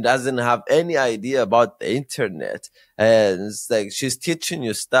that she doesn't have any idea about the internet, and it's like she's teaching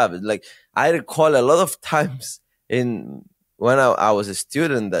you stuff. Like I recall a lot of times when I was a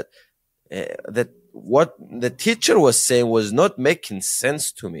student that what the teacher was saying was not making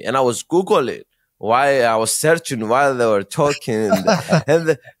sense to me, and I was Googling. Why I was searching while they were talking,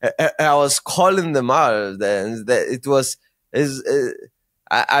 and I was calling them out. And it was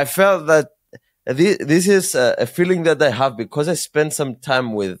I felt that this is a feeling that I have because I spent some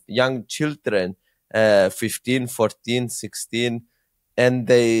time with young children, 15, 14, 16,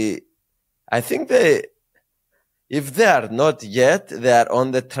 and I think if they are not yet, they are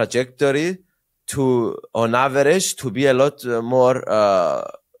on the trajectory on average, to be a lot more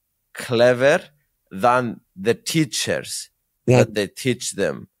clever than the teachers that they teach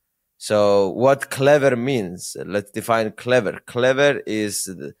them. So what clever means, let's define clever. Clever is,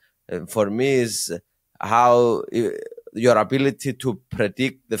 for me, is how your ability to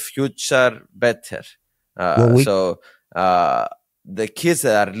predict the future better. The kids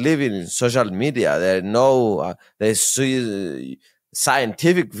that are living in social media, they see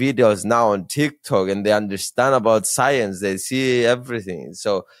scientific videos now on TikTok, and they understand about science. They see everything.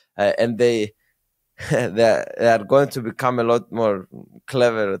 So, and they are going to become a lot more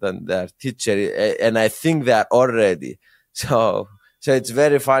clever than their teacher. And I think they are already. So it's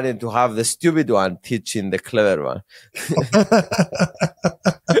very funny to have the stupid one teaching the clever one.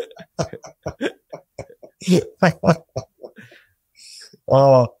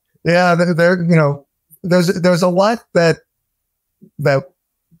 Oh, yeah. There's a lot that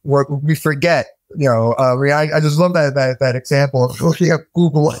we forget. I just love that example of looking at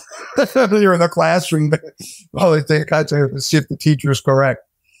Google. You're in the classroom, they kind of see if the teacher is correct.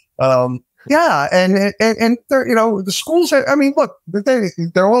 Yeah, and the schools. I mean, look,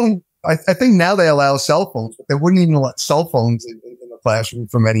 they're only. I think now they allow cell phones, but they wouldn't even let cell phones in the classroom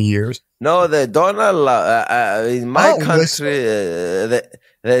for many years. No, they don't allow. In my country,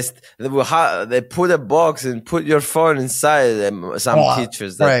 they put a box and put your phone inside. Some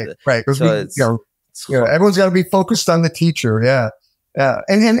teachers, right. So everyone's got to be focused on the teacher. Yeah.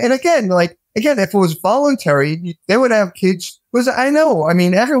 And again, if it was voluntary, they would have kids. Because I know, I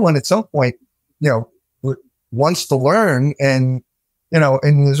mean, everyone at some point, wants to learn, and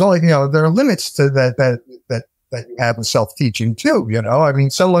and there's only there are limits to that you have with self-teaching too. I mean,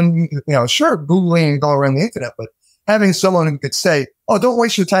 someone sure, Googling and going around the internet, but having someone who could say, "Oh, don't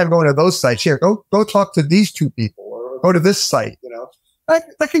waste your time going to those sites. Here, go talk to these two people, or go to this site."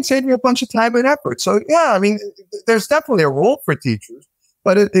 That can save you a bunch of time and effort. So yeah, I mean, there's definitely a role for teachers,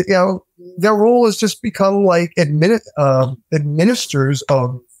 but their role has just become like administrators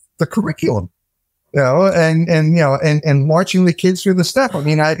of the curriculum, and marching the kids through the stuff. I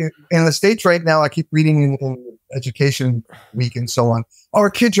mean, in the States right now, I keep reading in Education Week and so on. Our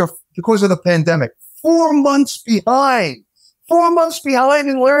kids are, because of the pandemic, 4 months behind. 4 months behind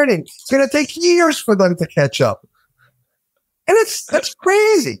in learning. It's going to take years for them to catch up. And that's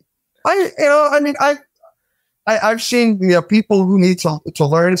crazy. I've seen people who need to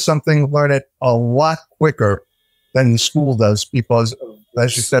learn something learn it a lot quicker than school does because,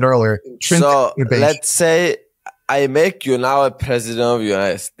 as you said earlier, so let's say I make you now a president of the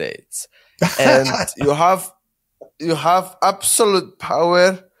United States, and you have absolute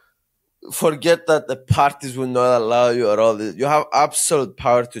power. Forget that the parties will not allow you or all this. You have absolute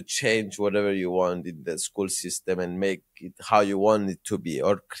power to change whatever you want in the school system and make it how you want it to be,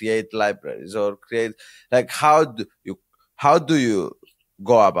 or create libraries, or create, like, how do you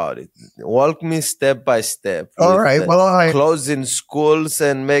go about it? Walk me step by step All with right. Well, closing schools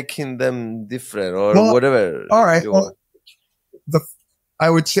and making them different or well, whatever. all right. Well, I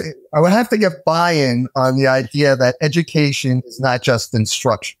would say I would have to get buy-in on the idea that education is not just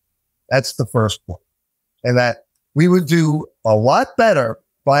instruction. That's the first point. And that we would do a lot better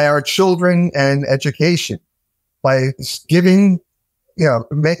by our children and education by giving,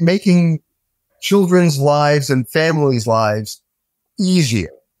 making children's lives and families' lives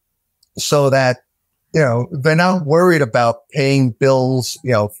easier so that, they're not worried about paying bills,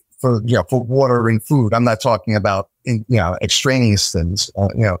 for water and food. I'm not talking about, extraneous things,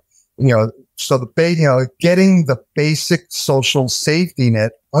 so getting the basic social safety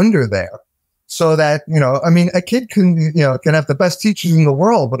net under there so that, a kid can have the best teachers in the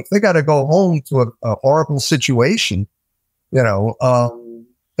world, but if they got to go home to a horrible situation,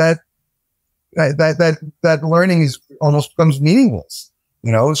 that learning is almost becomes meaningless,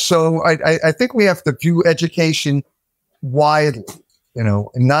 so I think we have to view education widely, and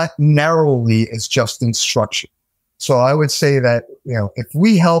not narrowly as just instruction. So I would say that, if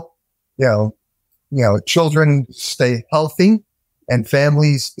we help, children stay healthy and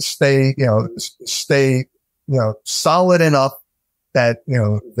families stay solid enough that,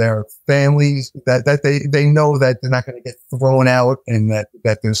 their families, that they know that they're not going to get thrown out and that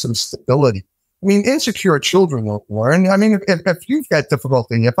there's some stability. I mean, insecure children won't learn. I mean, if you've got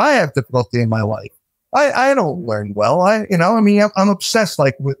difficulty, if I have difficulty in my life, I don't learn well. I'm obsessed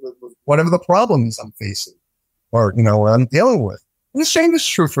with whatever the problems I'm facing or, what I'm dealing with. And the same is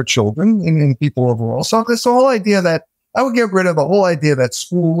true for children and people overall. So this whole idea that I would get rid of the whole idea that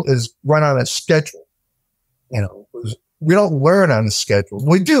school is run on a schedule. We don't learn on a schedule.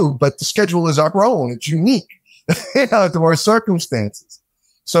 We do, but the schedule is our own. It's unique, to our circumstances.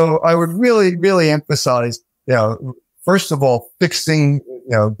 So I would really, really emphasize, first of all, fixing,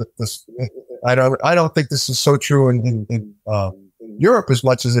 I don't think this is so true in Europe as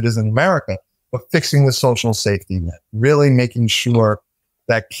much as it is in America, but fixing the social safety net, really making sure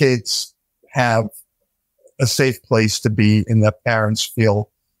that kids have a safe place to be and that parents feel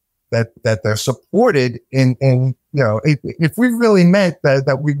that they're supported if we really meant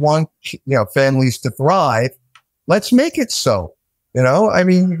that we want, families to thrive, let's make it so.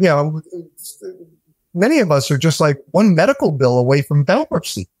 Many of us are just like one medical bill away from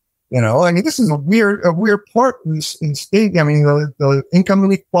bankruptcy. This is a weird part in state. The income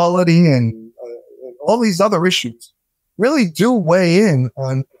inequality and all these other issues really do weigh in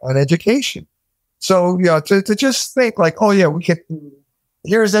on education. So, to just think like, oh yeah,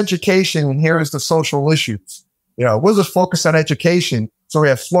 here's education and here's the social issues. We'll just focus on education so we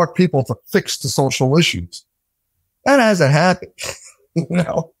have smart people to fix the social issues. That hasn't happened. We've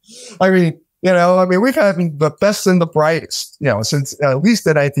had the best and the brightest, since at least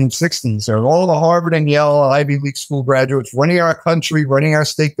the 1960s. Or all the Harvard and Yale Ivy League school graduates running our country, running our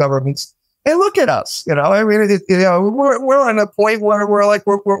state governments. And look at us, we're on a point where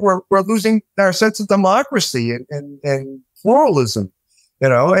we're losing our sense of democracy and pluralism,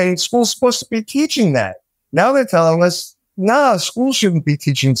 and school's supposed to be teaching that. Now they're telling us, no, school shouldn't be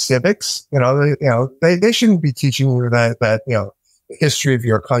teaching civics. They shouldn't be teaching that the history of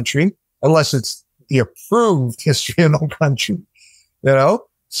your country unless it's the approved history of the country.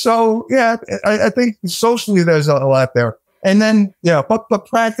 So yeah, I think socially there's a lot there. And then, but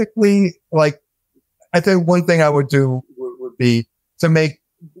practically, I think one thing I would do would be to make,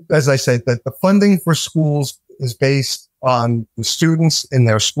 as I said, that the funding for schools is based on the students in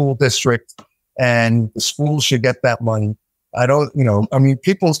their school district, and the schools should get that money.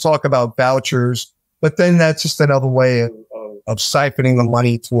 People talk about vouchers, but then that's just another way of siphoning the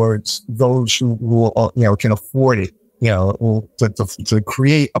money towards those who can afford it, to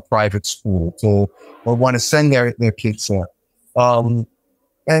create a private school or want to send their kids there. And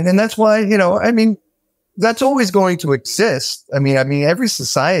that's why, that's always going to exist. Every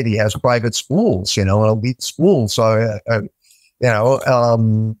society has private schools, elite schools. So,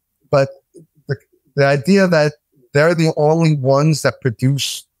 but the idea that they're the only ones that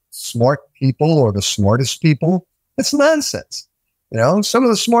produce smart people or the smartest people, it's nonsense. Some of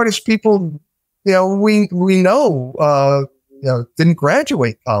the smartest people, we know, didn't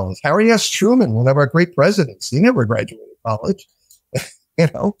graduate college. Harry S. Truman, one of our great presidents, he never graduated college.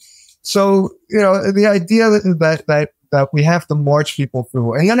 So, the idea that we have to march people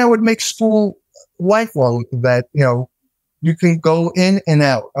through, and then I would make school lifelong, that, you can go in and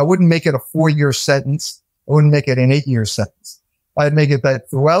out. I wouldn't make it a 4-year sentence. I wouldn't make it an 8-year sentence. I'd make it that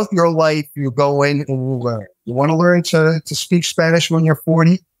throughout your life, you go in and you learn. You want to learn to speak Spanish when you're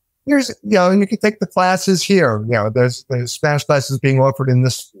 40? here's, you can take the classes here. There's Spanish classes being offered in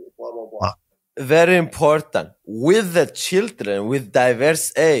this school, blah, blah, blah. Very important with the children with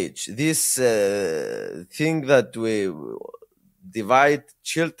diverse age. This thing that we divide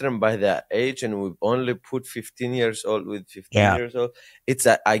children by their age and we only put 15 years old with 15 years old. It's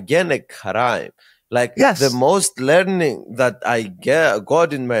again a crime. Like the most learning that I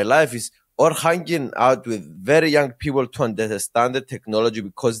got in my life is or hanging out with very young people to understand the technology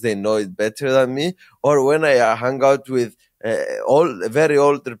because they know it better than me, or when I hang out with very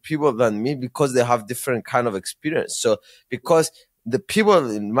older people than me because they have different kind of experience. So because the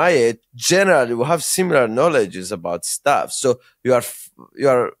people in my age generally will have similar knowledges about stuff. So you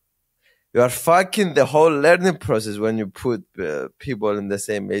are fucking the whole learning process when you put people in the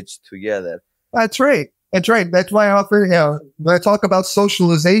same age together. That's right. That's right. That's why I offer, when I talk about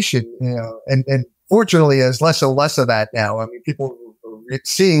socialization, and fortunately there's less and less of that now. I mean, people are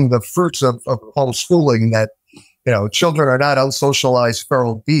seeing the fruits of homeschooling that, children are not unsocialized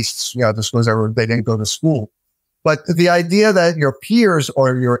feral beasts, just because they didn't go to school. But the idea that your peers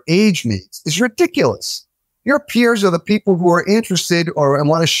or your age mates is ridiculous. Your peers are the people who are interested and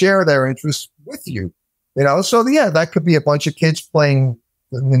want to share their interests with you, So that could be a bunch of kids playing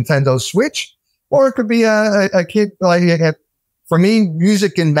the Nintendo Switch, or it could be a kid for me,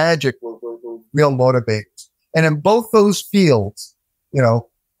 music and magic were real motivators. And in both those fields,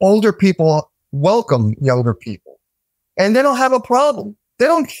 older people welcome younger people, and they don't have a problem. They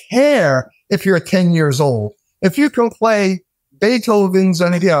don't care if you're 10 years old. If you can play Beethoven's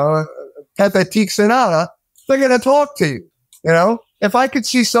and Pathetique Sonata, they're going to talk to you. If I could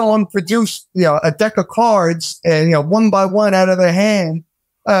see someone produce a deck of cards and one by one out of their hand,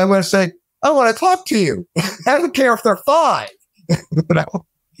 I'm going to say, I want to talk to you. I don't care if they're 5.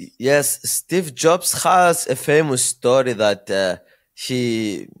 Yes, Steve Jobs has a famous story that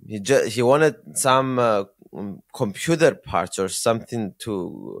he wanted some computer parts or something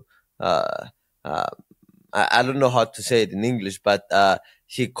to I don't know how to say it in English, but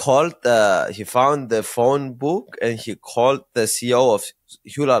he found the phone book and he called the CEO of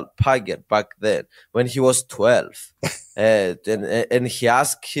Hewlett Packard back then when he was 12. And he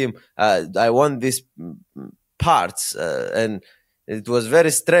asked him, I want these parts. And it was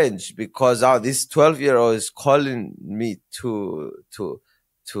very strange because this 12-year-old is calling me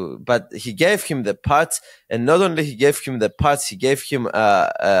but he gave him the parts, and not only he gave him the parts, he gave him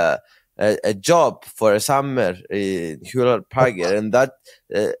a job for a summer in Hewlett Packard, and that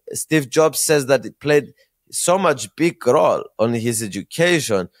Steve Jobs says that it played so much big role on his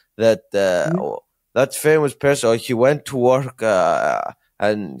education that that famous person, he went to work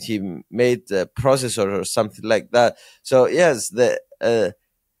and he made a processor or something like that. So yes, the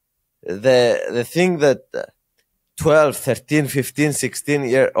thing that 12, 13, 15,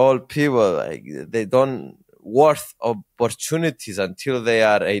 16-year-old people, they don't worth opportunities until they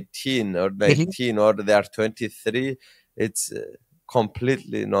are 18 or 19 or they are 23. It's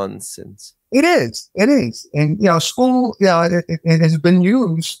completely nonsense. It is. And, school, it has been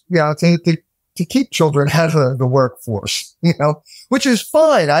used, to keep children out of the workforce, which is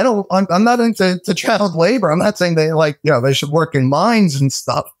fine. I'm not into child labor. I'm not saying they should work in mines and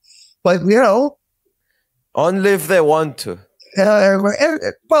stuff, but, only if they want to.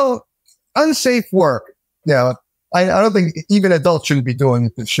 Well, unsafe work. I don't think even adults should be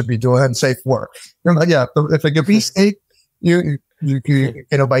doing unsafe work. If it could be safe, you can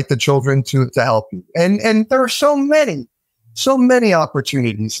invite the children to help you. And there are so many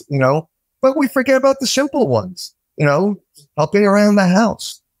opportunities, but we forget about the simple ones, helping around the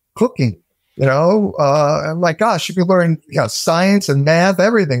house, cooking, my gosh, you can learn science and math,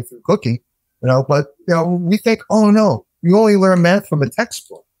 everything through cooking, but we think, oh no, you only learn math from a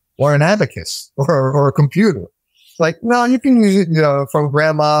textbook or an abacus or a computer. No, you can use it, from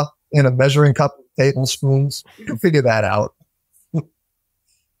grandma in a measuring cup of tablespoons. You can figure that out.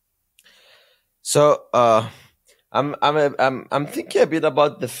 So, I'm thinking a bit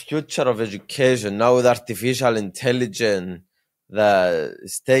about the future of education now with artificial intelligence that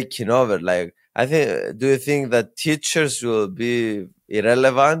is taking over. Do you think that teachers will be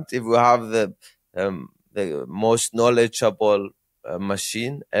irrelevant if we have the most knowledgeable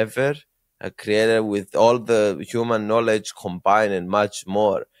machine ever created with all the human knowledge combined and much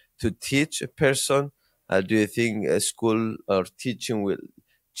more to teach a person? Do you think a school or teaching will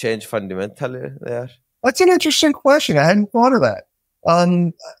change fundamentally there? That's an interesting question. I hadn't thought of that.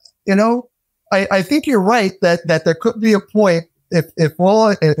 I think you're right that there could be a point if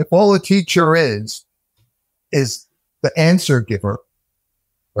all a teacher is the answer giver,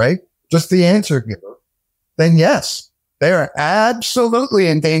 right? Just the answer giver. Then yes, They are absolutely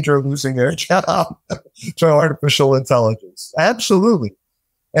in danger of losing their job to artificial intelligence. Absolutely.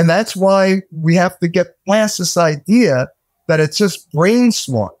 And that's why we have to get past this idea that it's just brain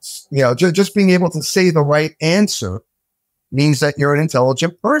smarts. Just being able to say the right answer means that you're an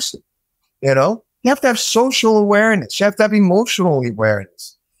intelligent person. You have to have social awareness. You have to have emotional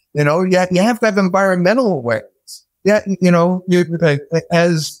awareness. You have to have environmental awareness. Yeah,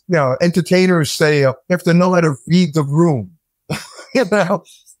 as entertainers say, you have to know how to read the room.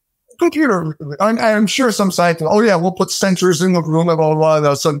 Computer. I'm sure some scientists. Oh yeah, we'll put sensors in the room and blah blah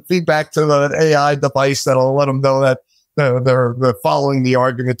blah. Some feedback to the AI device that'll let them know that they're following the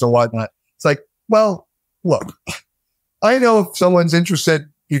argument or whatnot. It's like, well, look, I know if someone's interested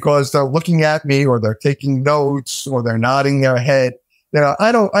because they're looking at me or they're taking notes or they're nodding their head.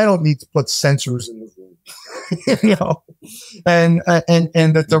 I don't need to put sensors in the room. And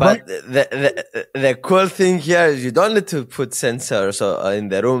the cool thing here is you don't need to put sensors in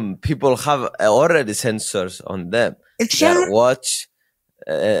the room. People have already sensors on them. Their watch,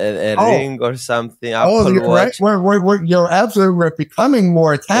 a ring or something. Apple you're Watch. Right. You're absolutely. We're becoming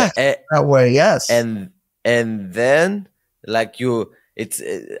more attached that way. Yes. And then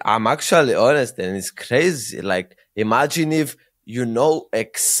I'm actually honest, and it's crazy. Like, imagine if you know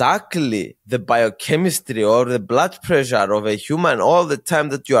exactly the biochemistry or the blood pressure of a human all the time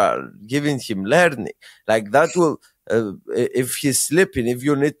that you are giving him learning. Like, that will, if he's sleeping, if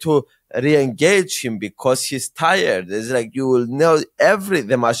you need to re-engage him because he's tired, it's like you will know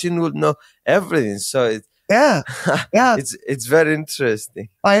the machine will know everything. So yeah. it's very interesting.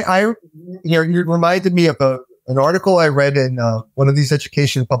 You reminded me of an article I read in one of these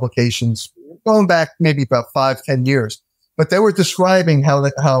education publications going back maybe about 5-10 years. But they were describing how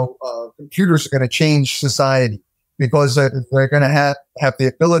computers are going to change society because they're going to have the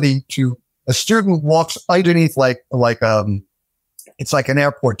ability to, a student walks underneath it's like an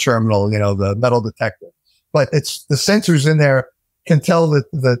airport terminal, the metal detector, but it's the sensors in there can tell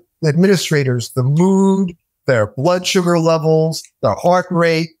the administrators the mood, their blood sugar levels, their heart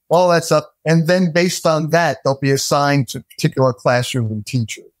rate, all that stuff. And then based on that, they'll be assigned to a particular classroom and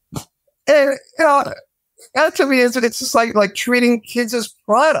teacher. And, that to me it's just like treating kids as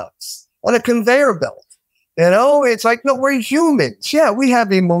products on a conveyor belt. It's like, no, we're humans. Yeah, we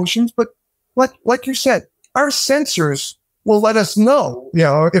have emotions, but like you said, our sensors will let us know,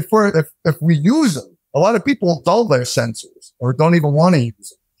 if we use them. A lot of people dull their sensors or don't even want to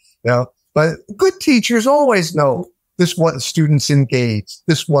use them. But good teachers always know this one student's engaged,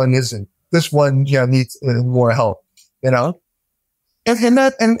 this one isn't, this one needs more help. And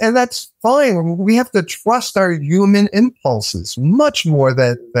that's fine. We have to trust our human impulses much more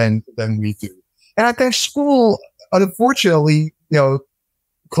than we do. And I think school, unfortunately,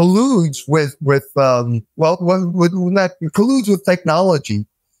 colludes colludes with technology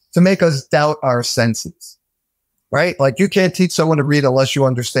to make us doubt our senses. Right? Like, you can't teach someone to read unless you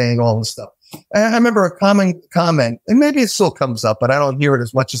understand all this stuff. And I remember a common comment, and maybe it still comes up, but I don't hear it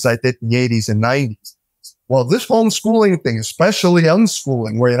as much as I did in the 80s and 90s. Well, this homeschooling thing, especially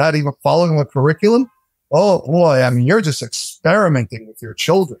unschooling, where you're not even following a curriculum, oh boy, I mean, you're just experimenting with your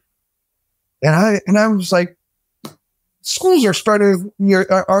children. And I was like, schools are starting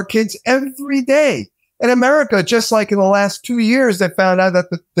our kids every day. In America, just like in the last 2 years, they found out that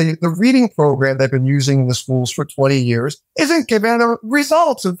the reading program they've been using in the schools for 20 years isn't giving the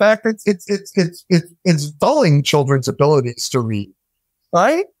results. In fact, it's dulling children's abilities to read.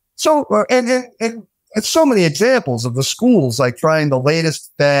 Right? So, and so many examples of the schools, like trying the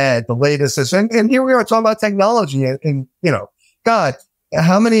latest fad, the latest this, and here we are talking about technology and God,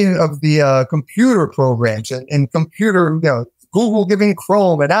 how many of the computer programs and computer, Google giving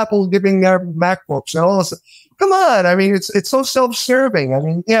Chrome and Apple giving their MacBooks and all this. Come on. I mean, it's so self-serving. I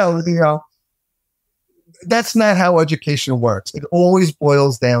mean, that's not how education works. It always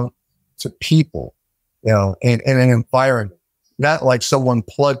boils down to people, and an environment, not like someone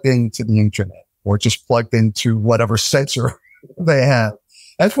plugged into the internet or just plugged into whatever sensor they have.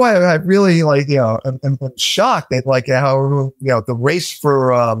 That's why I really I'm shocked at how, the race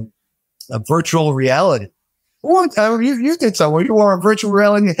for, a virtual reality. One time you did something. You wore a virtual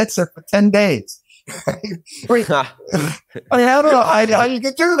reality headset for 10 days. I mean, I don't know how you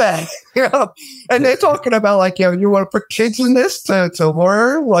could do that. And they're talking about you want to put kids in this to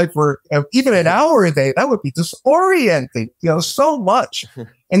learn for even an hour a day. That would be disorienting, so much.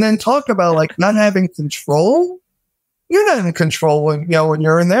 And then talk about not having control. You're not in control when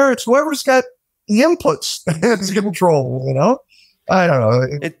you're in there. It's whoever's got the inputs that's control. I don't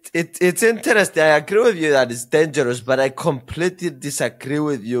know. It's interesting. I agree with you that it's dangerous, but I completely disagree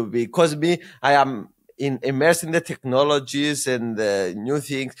with you because I am immersed in the technologies and the new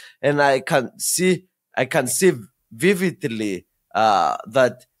things, and I can see vividly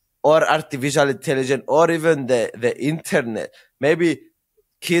that, or artificial intelligence, or even the internet. Maybe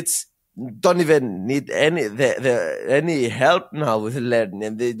kids don't even need any help now with learning,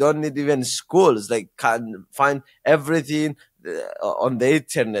 and they don't need even schools. They can find everything on the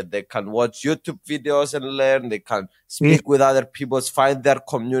internet. They can watch YouTube videos and learn. They can speak with other people, find their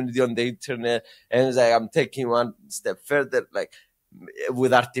community on the internet. And it's like, I'm taking one step further, like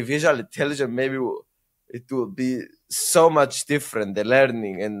with artificial intelligence, maybe it will be so much different, the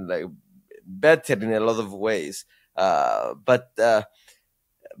learning, and like better in a lot of ways. But the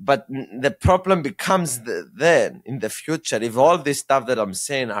problem becomes then in the future, if all this stuff that I'm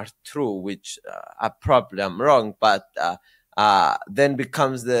saying are true, which probably I'm wrong, but then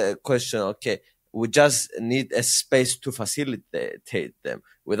becomes the question, okay, we just need a space to facilitate them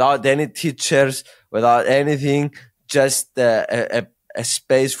without any teachers, without anything, just a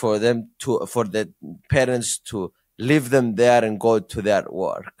space for them for the parents to leave them there and go to their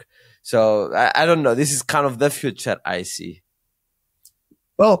work. So I don't know. This is kind of the future I see.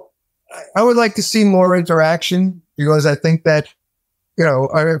 Well, I would like to see more interaction, because I think that,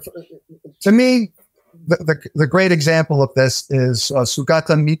 to me, the great example of this is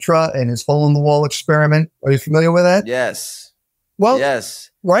Sugata Mitra and his hole in the wall experiment. Are you familiar with that? Yes. Well, yes.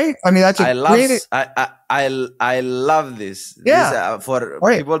 Right. I mean, I love this. Yeah. This, for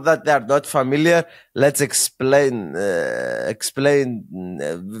people that are not familiar, let's explain very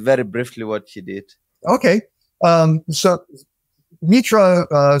briefly what he did. Okay. So Mitra,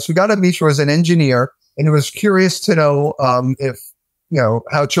 Sugata Mitra was an engineer, and he was curious to know if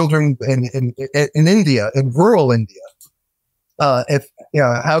how children in India, in rural India,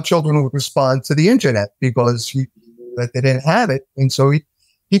 how children would respond to the internet, because that they didn't have it, and so he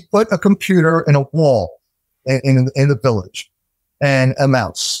put a computer in a wall in the village, and a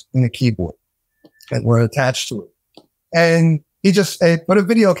mouse and a keyboard that were attached to it, and he just put a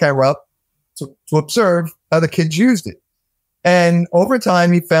video camera up to observe how the kids used it. And over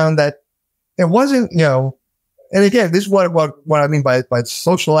time, he found that it wasn't, and again, this is what I mean by the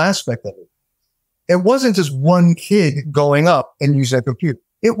social aspect of it. It wasn't just one kid going up and using a computer.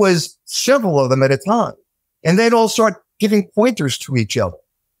 It was several of them at a time. And they'd all start giving pointers to each other.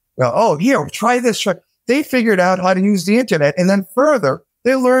 Oh, here, try this. They figured out how to use the internet. And then further,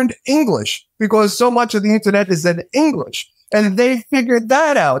 they learned English, because so much of the internet is in English. And they figured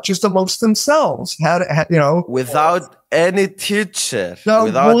that out just amongst themselves. Without any teacher. No,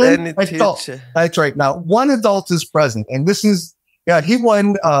 without any teacher. That's right. Now, one adult is present. And this is, he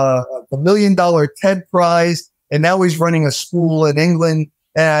won the $1 million TED Prize. And now he's running a school in England.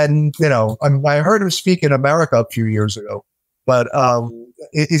 And, I heard him speak in America a few years ago. But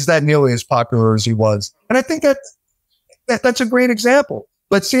he's not nearly as popular as he was. And I think that's a great example.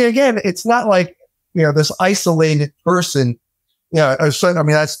 But see, again, it's not like, this isolated person, that's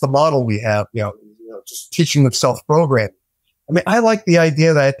the model we have, just teaching them self-programming. I mean, I like the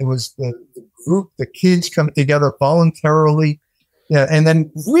idea that it was the group, the kids coming together voluntarily, and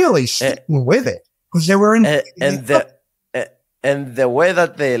then really sticking with it, because they were in. And the way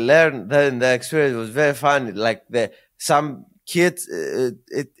that they learned, the experience was very funny. Like some kids,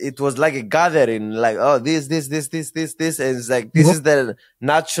 it was like a gathering, like, oh, this, and it's like, this is the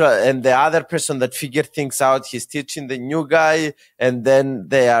natural, and the other person that figured things out, he's teaching the new guy, and then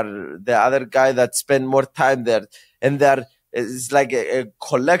they are the other guy that spend more time there, and it's like a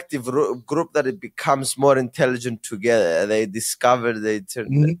collective group that it becomes more intelligent together. They discover the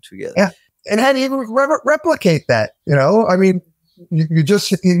internet together. Yeah. And how do you replicate that? I mean,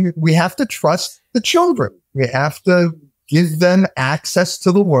 we have to trust the children. We have to give them access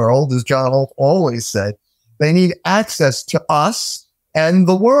to the world, as John Holt always said. They need access to us and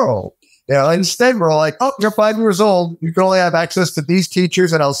the world. Instead, we're like, oh, you're 5 years old. You can only have access to these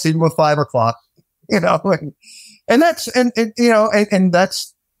teachers, and I'll see you at 5 o'clock. And that's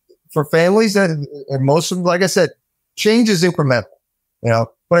for families, and most of them, like I said, change is incremental.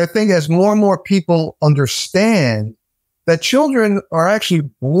 But I think as more and more people understand that children are actually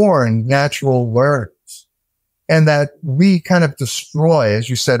born natural learners, and that we kind of destroy, as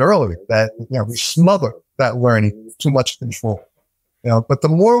you said earlier, that, we smother that learning with too much control. But the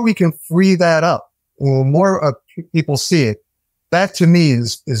more we can free that up, the more people see it, that to me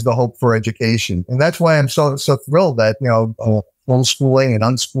is the hope for education. And that's why I'm so thrilled that, homeschooling and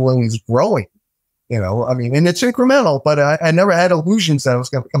unschooling is growing. And it's incremental, but I never had illusions that I was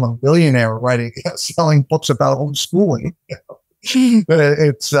going to become a billionaire selling books about homeschooling. But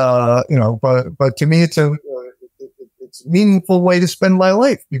it's, but to me, it's a meaningful way to spend my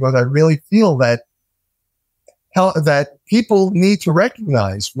life, because I really feel that that people need to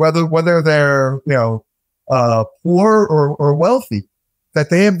recognize, whether they're poor or wealthy, that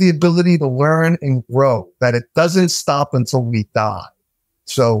they have the ability to learn and grow, that it doesn't stop until we die.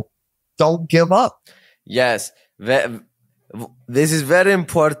 So don't give up. Yes, this is very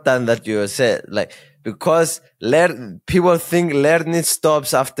important that you said, like, because people think learning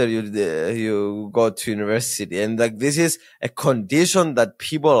stops after you go to university, and like this is a condition that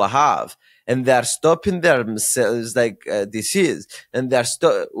people have, and they are stopping themselves, like disease, and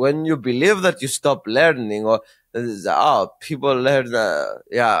when you believe that you stop learning, or people learn,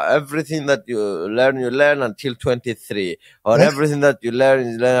 everything that you learn until 23, or everything that you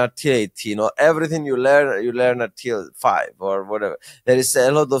learn until 18, or everything you learn until 5, or whatever. There is a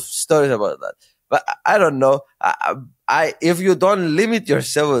lot of stories about that. But I don't know. If you don't limit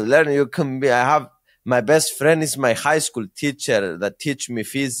yourself with learning, you can be. My best friend is my high school teacher that teach me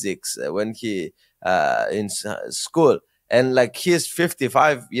physics when he in school, and like he's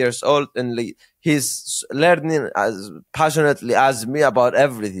 55 years old, and like, he's learning as passionately as me about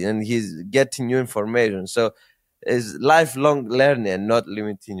everything, and he's getting new information. So it's lifelong learning and not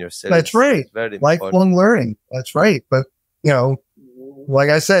limiting yourself. That's right. It's very lifelong learning. That's right. But like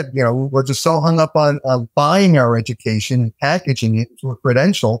I said, we're just so hung up on buying our education and packaging it into a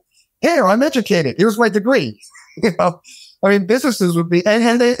credential. Here, I'm educated. Here's my degree. Businesses would be,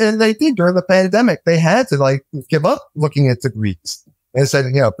 and they did during the pandemic. They had to like give up looking at degrees. They said,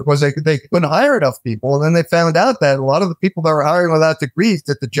 because they couldn't hire enough people. And then they found out that a lot of the people that were hiring without degrees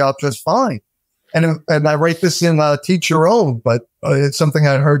did the job just fine. And I write this in Teach Your Own, but it's something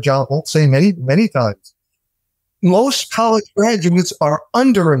I heard John Holt say many, many times. Most college graduates are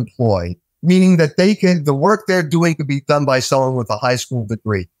underemployed, meaning that the work they're doing could be done by someone with a high school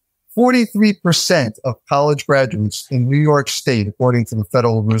degree. 43% of college graduates in New York State, according to the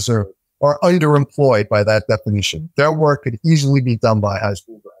Federal Reserve, are underemployed by that definition. Their work could easily be done by high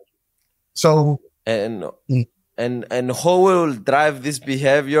school graduates. So, and who will drive this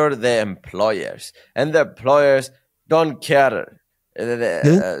behavior? The employers, and the employers don't care.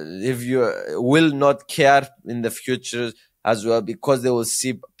 If you will not care in the future as well, because they will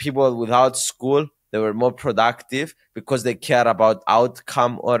see people without school, they were more productive because they care about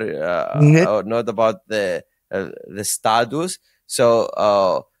outcome or not about the status. So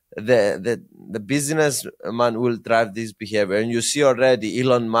the businessman will drive this behavior, and you see already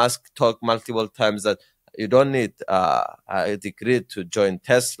Elon Musk talk multiple times that you don't need a degree to join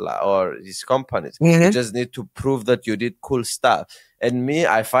Tesla or his companies. You just need to prove that you did cool stuff. And me,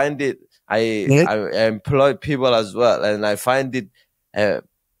 I find it. I employ people as well, and I find it.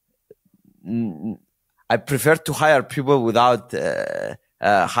 I prefer to hire people without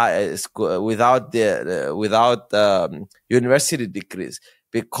high school, without university degrees,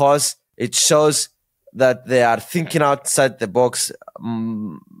 because it shows that they are thinking outside the box.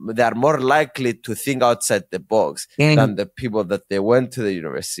 They are more likely to think outside the box than the people that they went to the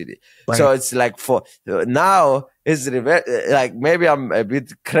university. Right. So it's like for now, it's like maybe I'm a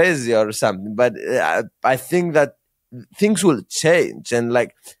bit crazy or something, but I think that things will change, and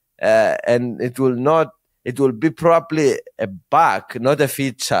like and it will be probably a bug, not a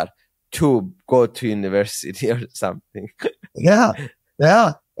feature, to go to university or something. Yeah.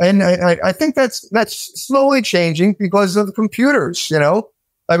 And I think that's slowly changing because of the computers,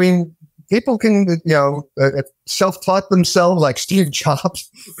 people can, self-taught themselves like Steve Jobs,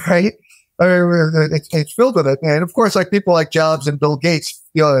 right? It's filled with it. And of course, like people like Jobs and Bill Gates,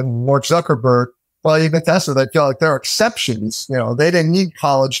 and Mark Zuckerberg, well, even Tesla, that feel like they're exceptions. They didn't need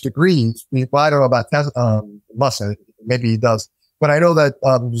college degrees. I don't know about Tesla, maybe he does. But I know that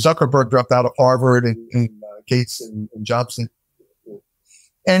Zuckerberg dropped out of Harvard and Gates and Jobs.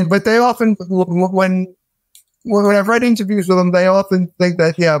 But they often, when I've read interviews with them, they often think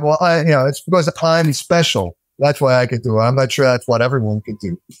that, it's because I'm special. That's why I could do it. I'm not sure that's what everyone could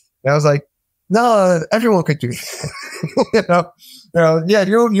do. And I was like, no, everyone could do it.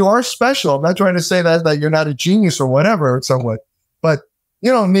 You are special. I'm not trying to say that you're not a genius or whatever, somewhat, but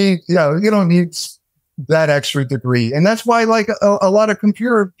you don't need that extra degree. And that's why, like a lot of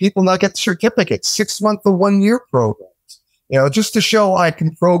computer people now get certificates, 6-month or 1-year programs, just to show I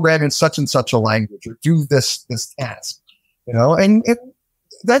can program in such and such a language or do this task, and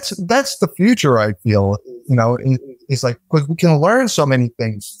that's the future. I feel, it's like, because we can learn so many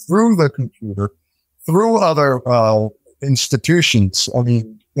things through the computer, through other, institutions.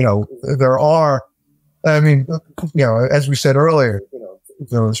 There are, as we said earlier,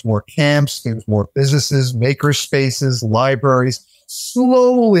 there's more camps, there's more businesses, maker spaces, libraries,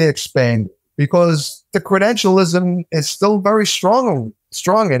 slowly expanding because the credentialism is still very strong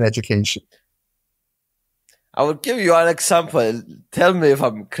in education. I will give you an example. Tell me if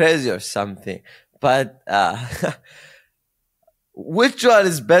I'm crazy or something. But which one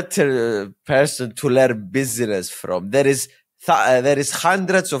is better person to learn business from? There is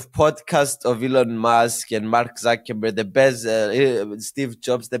hundreds of podcasts of Elon Musk and Mark Zuckerberg, the best Steve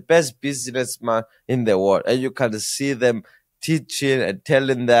Jobs, the best businessman in the world, and you can see them teaching and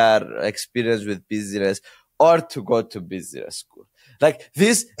telling their experience with business, or to go to business school. Like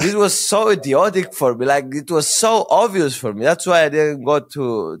this was so idiotic for me. Like it was so obvious for me. That's why I didn't go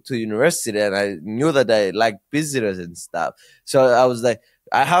to university, and I knew that I liked business and stuff. So I was like,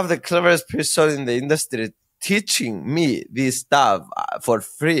 I have the cleverest person in the industry teaching me this stuff for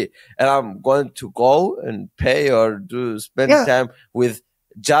free, and I'm going to go and pay or spend time with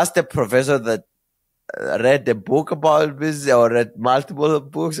just a professor that read a book about business or read multiple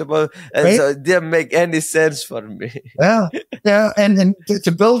books about, and so it didn't make any sense for me. Yeah. And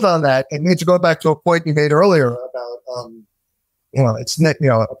to build on that, and to go back to a point you made earlier about, it's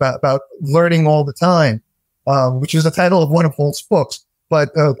about learning all the time, which is the title of one of Holt's books. But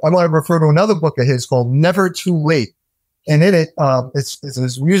I want to refer to another book of his called Never Too Late, and in it, it's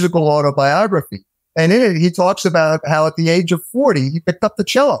his musical autobiography. And in it, he talks about how at the age of 40, he picked up the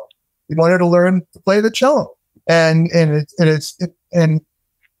cello. He wanted to learn to play the cello, and it's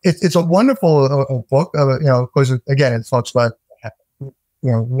a wonderful book. Because again, it talks about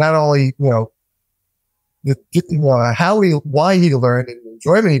not only why he learned and the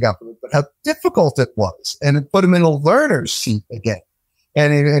enjoyment he got from it, but how difficult it was, and it put him in a learner's seat again.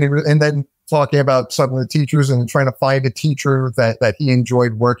 And then talking about some of the teachers and trying to find a teacher that he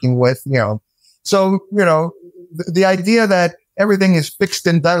enjoyed working with. So the idea that everything is fixed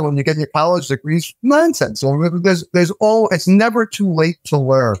and done when you get your college degrees, nonsense. It's never too late to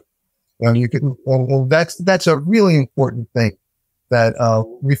learn. That's a really important thing that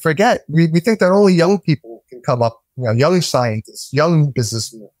we forget. We think that only young people can come up, young scientists, young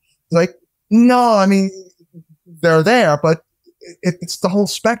businessmen. Like, no, I mean, they're there, but it's the whole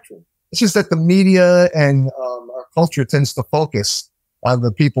spectrum. It's just that the media and our culture tends to focus on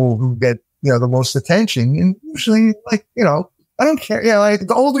the people who get the most attention, and usually, I don't care.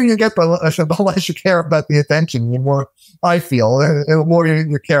 The older you get, the less you care about the attention. The more, I feel, the more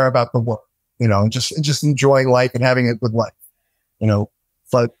you care about the work. Just enjoying life and having a good life.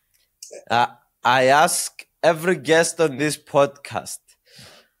 But I ask every guest on this podcast,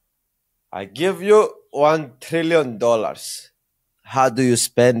 I give you $1 trillion. How do you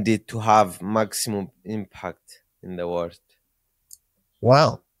spend it to have maximum impact in the world?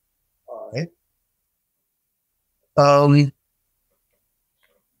 Wow. All right.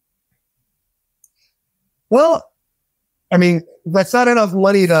 Well, I mean, that's not enough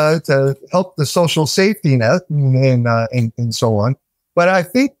money to help the social safety net and so on. But I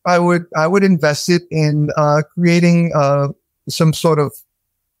think I would invest it in creating some sort of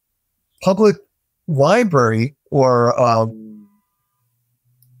public library, or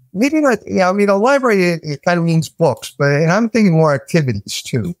maybe not. I mean, a library, it kind of means books, but I'm thinking more activities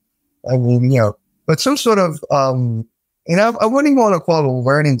too. I mean, but some sort of I wouldn't even want to call it a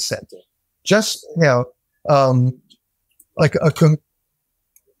learning center. Just like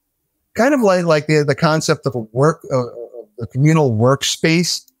kind of like the concept of the communal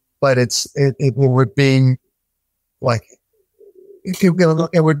workspace, but it would be like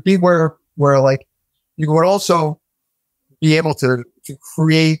it would be where like you would also be able to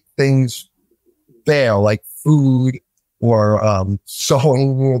create things there, like food or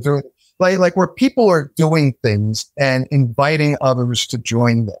sewing, like where people are doing things and inviting others to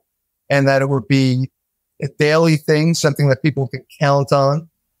join them, and that it would be a daily thing, something that people can count on.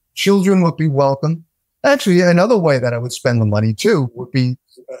 Children would be welcome. Actually, another way that I would spend the money too would be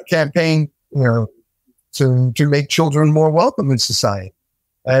a campaign, to make children more welcome in society,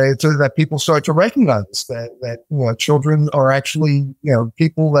 so that people start to recognize that children are actually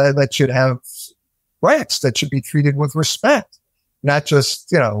people that should have rights, that should be treated with respect, not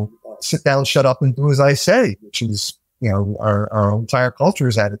just sit down, shut up, and do as I say, which is our entire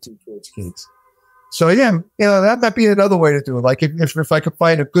culture's attitude towards kids. So yeah, that might be another way to do it. Like if I could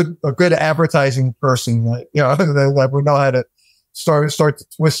find a good advertising person, that would know how to start to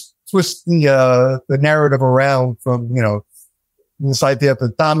twist the narrative around from this idea of the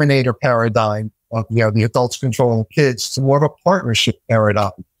dominator paradigm of the adults controlling kids to more of a partnership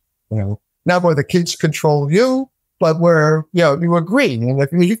paradigm. Not where the kids control you, but where you agree, and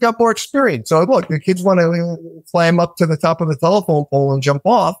if you've got more experience. So look, the kids want to climb up to the top of the telephone pole and jump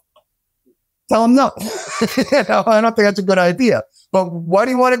off. Tell them no. I don't think that's a good idea. But why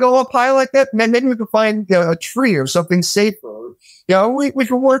do you want to go up high like that? Maybe we could find a tree or something safer. We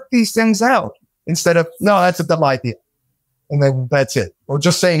can work these things out. instead of, no, that's a dumb idea. And then that's it. Or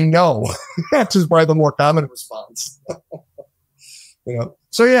just saying no. That's just probably the more common response.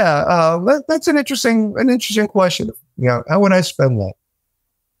 So that's an interesting question. How would I spend that?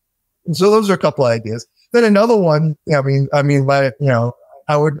 And so those are a couple of ideas. Then another one, I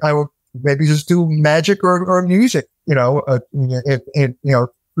would maybe just do magic or music,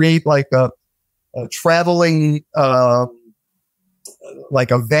 create like a traveling,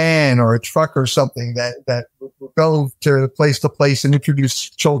 like a van or a truck or something that will go to place and introduce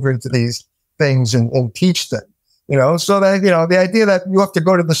children to these things and teach them, so that, the idea that you have to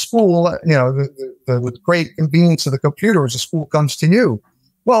go to the school, the great convenience of the computer as the school comes to you.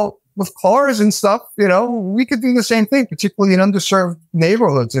 Well, with cars and stuff, we could do the same thing, particularly in underserved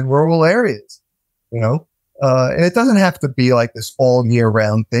neighborhoods in rural areas, and it doesn't have to be like this all year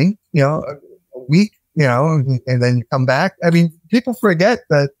round thing, a week, and then you come back. I mean, people forget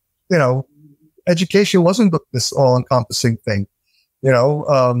that, education wasn't this all encompassing thing,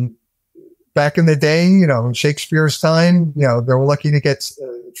 back in the day, in Shakespeare's time, they were lucky to get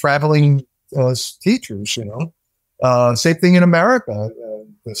traveling teachers, same thing in America.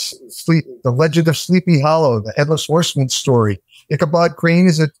 The Legend of Sleepy Hollow, the Headless Horseman story. Ichabod Crane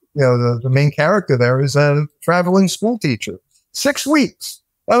is the main character there is a traveling school teacher. 6 weeks.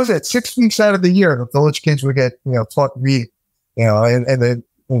 That was it. 6 weeks out of the year, the village kids would get, taught read, and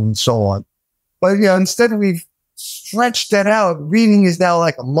so on. But, instead we've stretched that out. Reading is now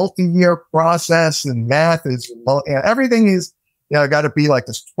like a multi-year process, and math is, everything is, got to be like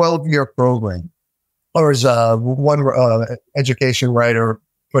this 12-year program. Or as one education writer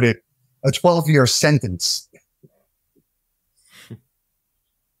put it, a 12-year sentence.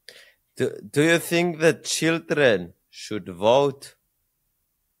 Do you think that children should vote?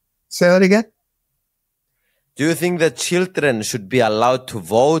 Say that again? Do you think that children should be allowed to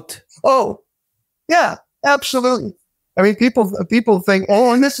vote? Oh, yeah, absolutely. I mean, people think,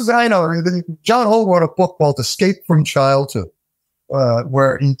 and this is, I know, John Holt wrote a book called Escape from Childhood,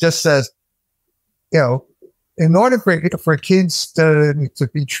 where he just says, in order for kids to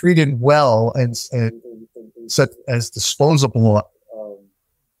be treated well and such as disposable,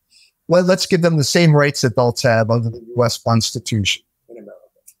 let's give them the same rights adults have under the U.S. Constitution in America.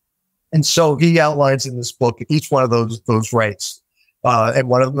 And so he outlines in this book each one of those rights. And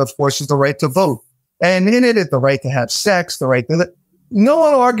one of them, of course, is the right to vote. And in it, the right to have sex, the right to... No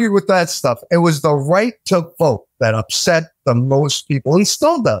one argued with that stuff. It was the right to vote that upset the most people, and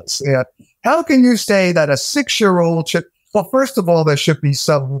still does. How can you say that a 6-year-old should... Well, first of all, they should be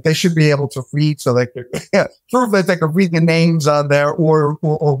able to read, so they could prove that they can read the names on there, or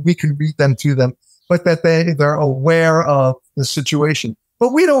we can read them to them, but that they're aware of the situation.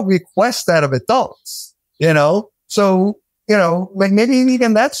 But we don't request that of adults, So, like maybe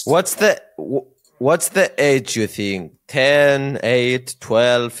even that's... What's the age you think? 10, 8,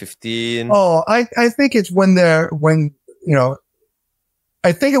 12, 15? Oh, I think it's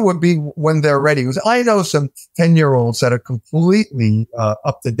I think it would be when they're ready. Because I know some 10-year-olds that are completely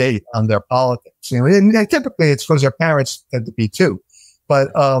up to date on their politics. And typically it's because their parents tend to be too.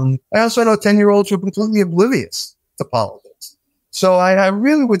 But I also know 10-year-olds who are completely oblivious to politics. So I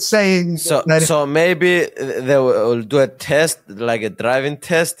really would say so maybe they will do a test, like a driving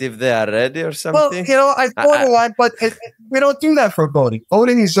test, if they are ready or something. Well, I thought a lot, but we don't do that for voting.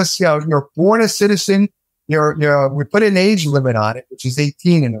 Voting is just, you're born a citizen. We put an age limit on it, which is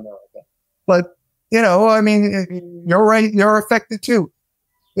 18 in America. But, I mean, you're right. You're affected too.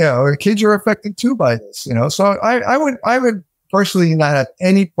 Kids are affected too by this, So I would personally not have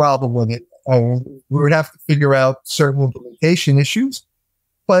any problem with it. We would have to figure out certain implementation issues,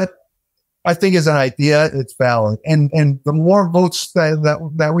 but I think as an idea, it's valid. And the more votes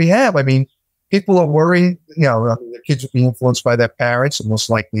that we have, I mean, people are worried, their kids will be influenced by their parents, and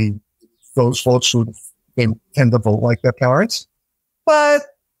most likely those votes would tend to vote like their parents. But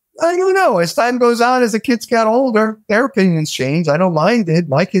I don't know. As time goes on, as the kids got older, their opinions change. I know mine did.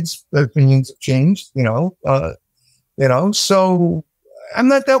 My kids' opinions have changed. So I'm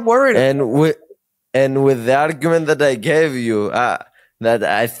not that worried. And with the argument that I gave you, that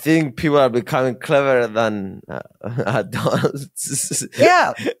I think people are becoming cleverer than adults.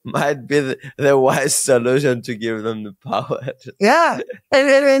 Yeah, might be the wise solution to give them the power. Yeah,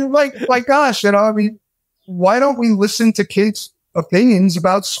 and like gosh, I mean, why don't we listen to kids' opinions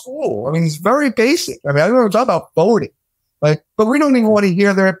about school? I mean, it's very basic. I mean, I don't know about voting, but we don't even want to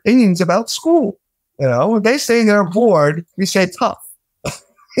hear their opinions about school. When they say they're bored, we say tough.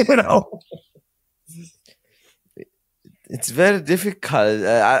 It's very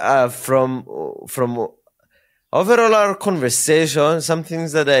difficult. From overall our conversation, some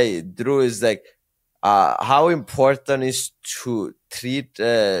things that I drew is like how important is to treat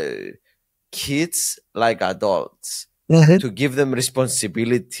kids like adults, to give them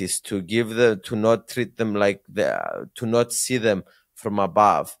responsibilities, to not treat them like to not see them from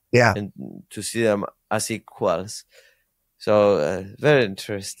above, and to see them as equals. So very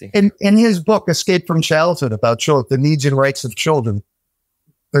interesting. In his book, Escape from Childhood, about the needs and rights of children,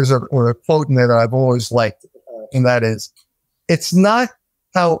 there's a quote in there that I've always liked, and that is, it's not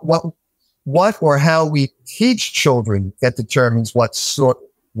what or how we teach children that determines what sort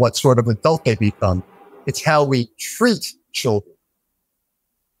of adult they become. It's how we treat children.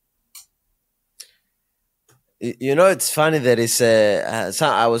 You know, it's funny. There is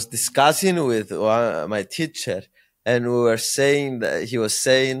I was discussing with my teacher, and he was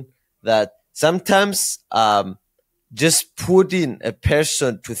saying that sometimes just putting a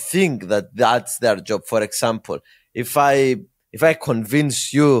person to think that that's their job. For example, if I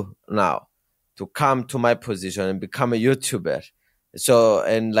convince you now to come to my position and become a YouTuber, so,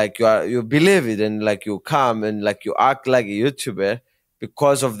 and like you believe it, and like you come and like you act like a YouTuber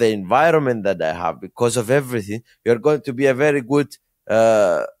because of the environment that I have, because of everything, you're going to be a very good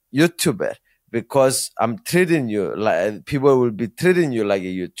YouTuber, because I'm treating you like, people will be treating you like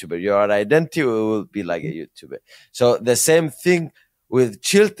a YouTuber. Your identity will be like a YouTuber. So the same thing with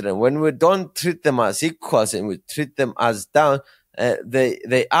children. When we don't treat them as equals and we treat them as down,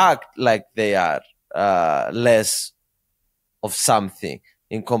 they act like they are less of something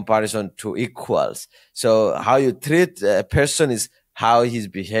in comparison to equals. So how you treat a person is how his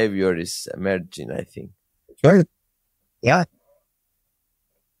behavior is emerging, I think. Sure. Yeah.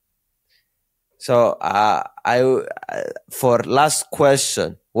 So for last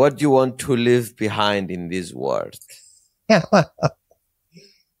question, what do you want to leave behind in this world? Yeah.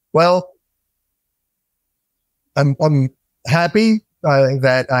 Well, I'm happy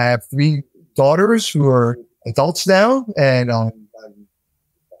that I have 3 daughters who are adults now, and I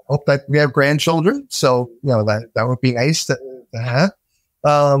hope that we have grandchildren. So, that would be nice to have.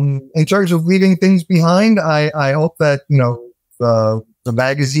 In terms of leaving things behind, I hope that, the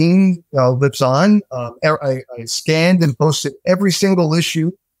magazine lives on. I scanned and posted every single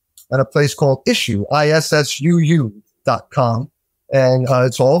issue at a place called issuu.com. And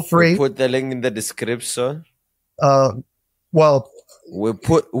it's all free. We'll put the link in the description. Well, we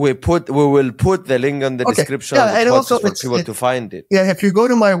will put the link on the description of the and also for people to find it. Yeah, if you go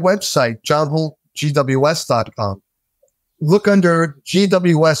to my website, johnholtgws.com, look under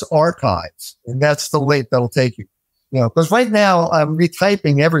GWS Archives, and that's the link that'll take you. Because right now I'm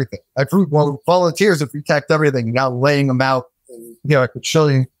retyping everything. Volunteers have retyped everything, now laying them out. And, I could show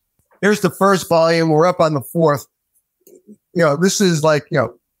you. Here's the first volume. We're up on the 4th. This is like, a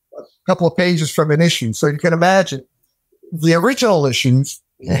couple of pages from an issue. So you can imagine the original issues,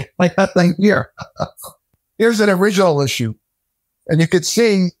 like that thing here. Here's an original issue. And you could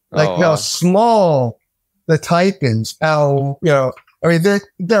see how small the type-ins, how,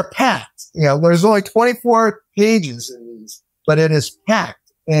 they're packed. There's only 24 pages in these, but it is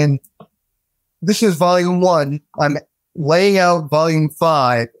packed. And this is volume 1. I'm laying out volume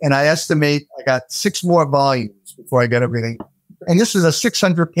 5, and I estimate I got 6 more volumes before I get everything. And this is a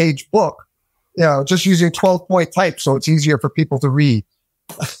 600-page book, just using 12-point type, so it's easier for people to read.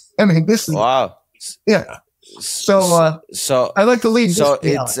 I mean, this is wow. Yeah. So I like to lead. So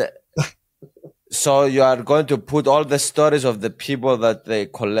it's so you are going to put all the stories of the people that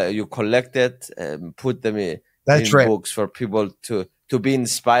you collected and put them in books for people to be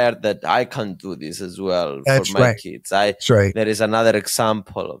inspired that I can do this as well for my kids. There is another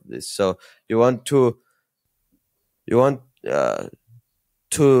example of this. So you want to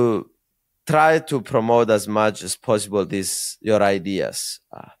try to promote as much as possible your ideas.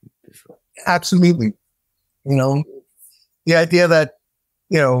 Absolutely. The idea that,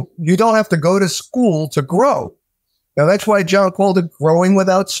 you don't have to go to school to grow. That's why John called it growing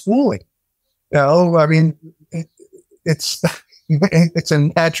without schooling. I mean, it's a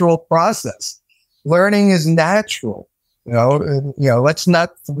natural process. Learning is natural. Let's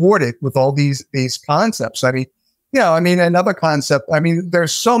not thwart it with all these concepts. Another concept.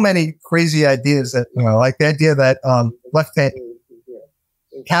 There's so many crazy ideas that, like the idea that left-hand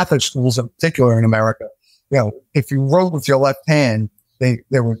Catholic schools in particular in America, if you wrote with your left hand, they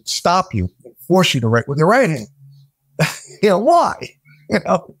would stop you and force you to write with your right hand. Why? And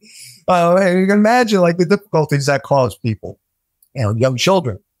you can imagine like the difficulties that cause people, young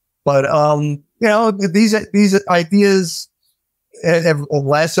children. But these ideas have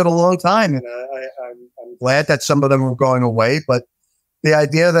lasted a long time, and I'm glad that some of them are going away. But the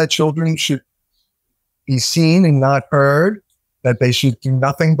idea that children should be seen and not heard, that they should do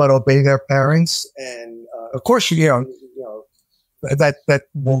nothing but obey their parents. And of course, that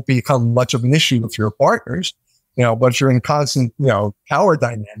won't become much of an issue with your partners, but you're in constant, power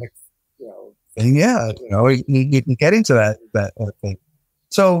dynamic, and you can get into that thing.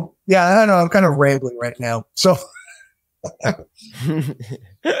 So yeah, I don't know, I'm kind of rambling right now. So,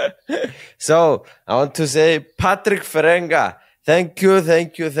 so I want to say, Patrick Farenga, thank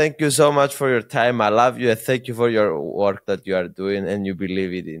you so much for your time. I love you, and thank you for your work that you are doing and you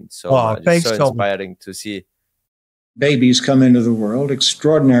believe it in so much. Thanks, it's so inspiring to see. Babies come into the world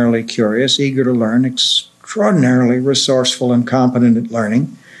extraordinarily curious, eager to learn, extraordinarily resourceful and competent at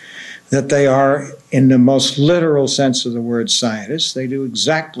learning, that they are, in the most literal sense of the word, scientists. They do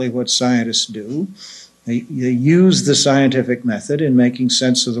exactly what scientists do. They use the scientific method in making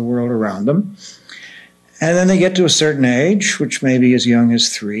sense of the world around them. And then they get to a certain age, which may be as young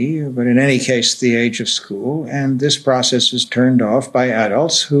as 3, but in any case, the age of school, and this process is turned off by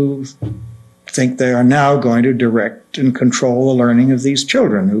adults who think they are now going to direct and control the learning of these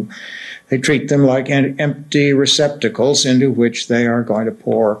children, who they treat them like empty receptacles into which they are going to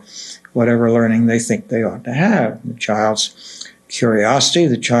pour whatever learning they think they ought to have. The child's curiosity,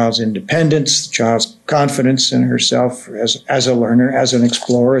 the child's independence, the child's confidence in herself as a learner, as an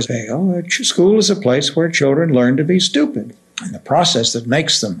explorer, fail. School is a place where children learn to be stupid. And the process that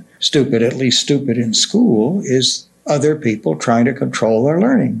makes them stupid, at least stupid in school, is other people trying to control their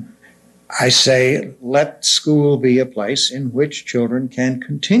learning. I say, let school be a place in which children can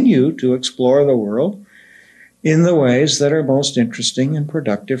continue to explore the world in the ways that are most interesting and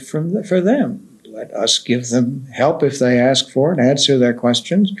productive for them. Let us give them help if they ask for it, answer their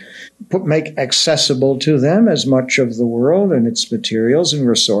questions, make accessible to them as much of the world and its materials and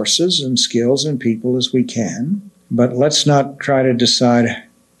resources and skills and people as we can. But let's not try to decide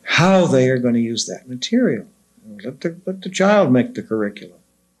how they are going to use that material. Let the child make the curriculum.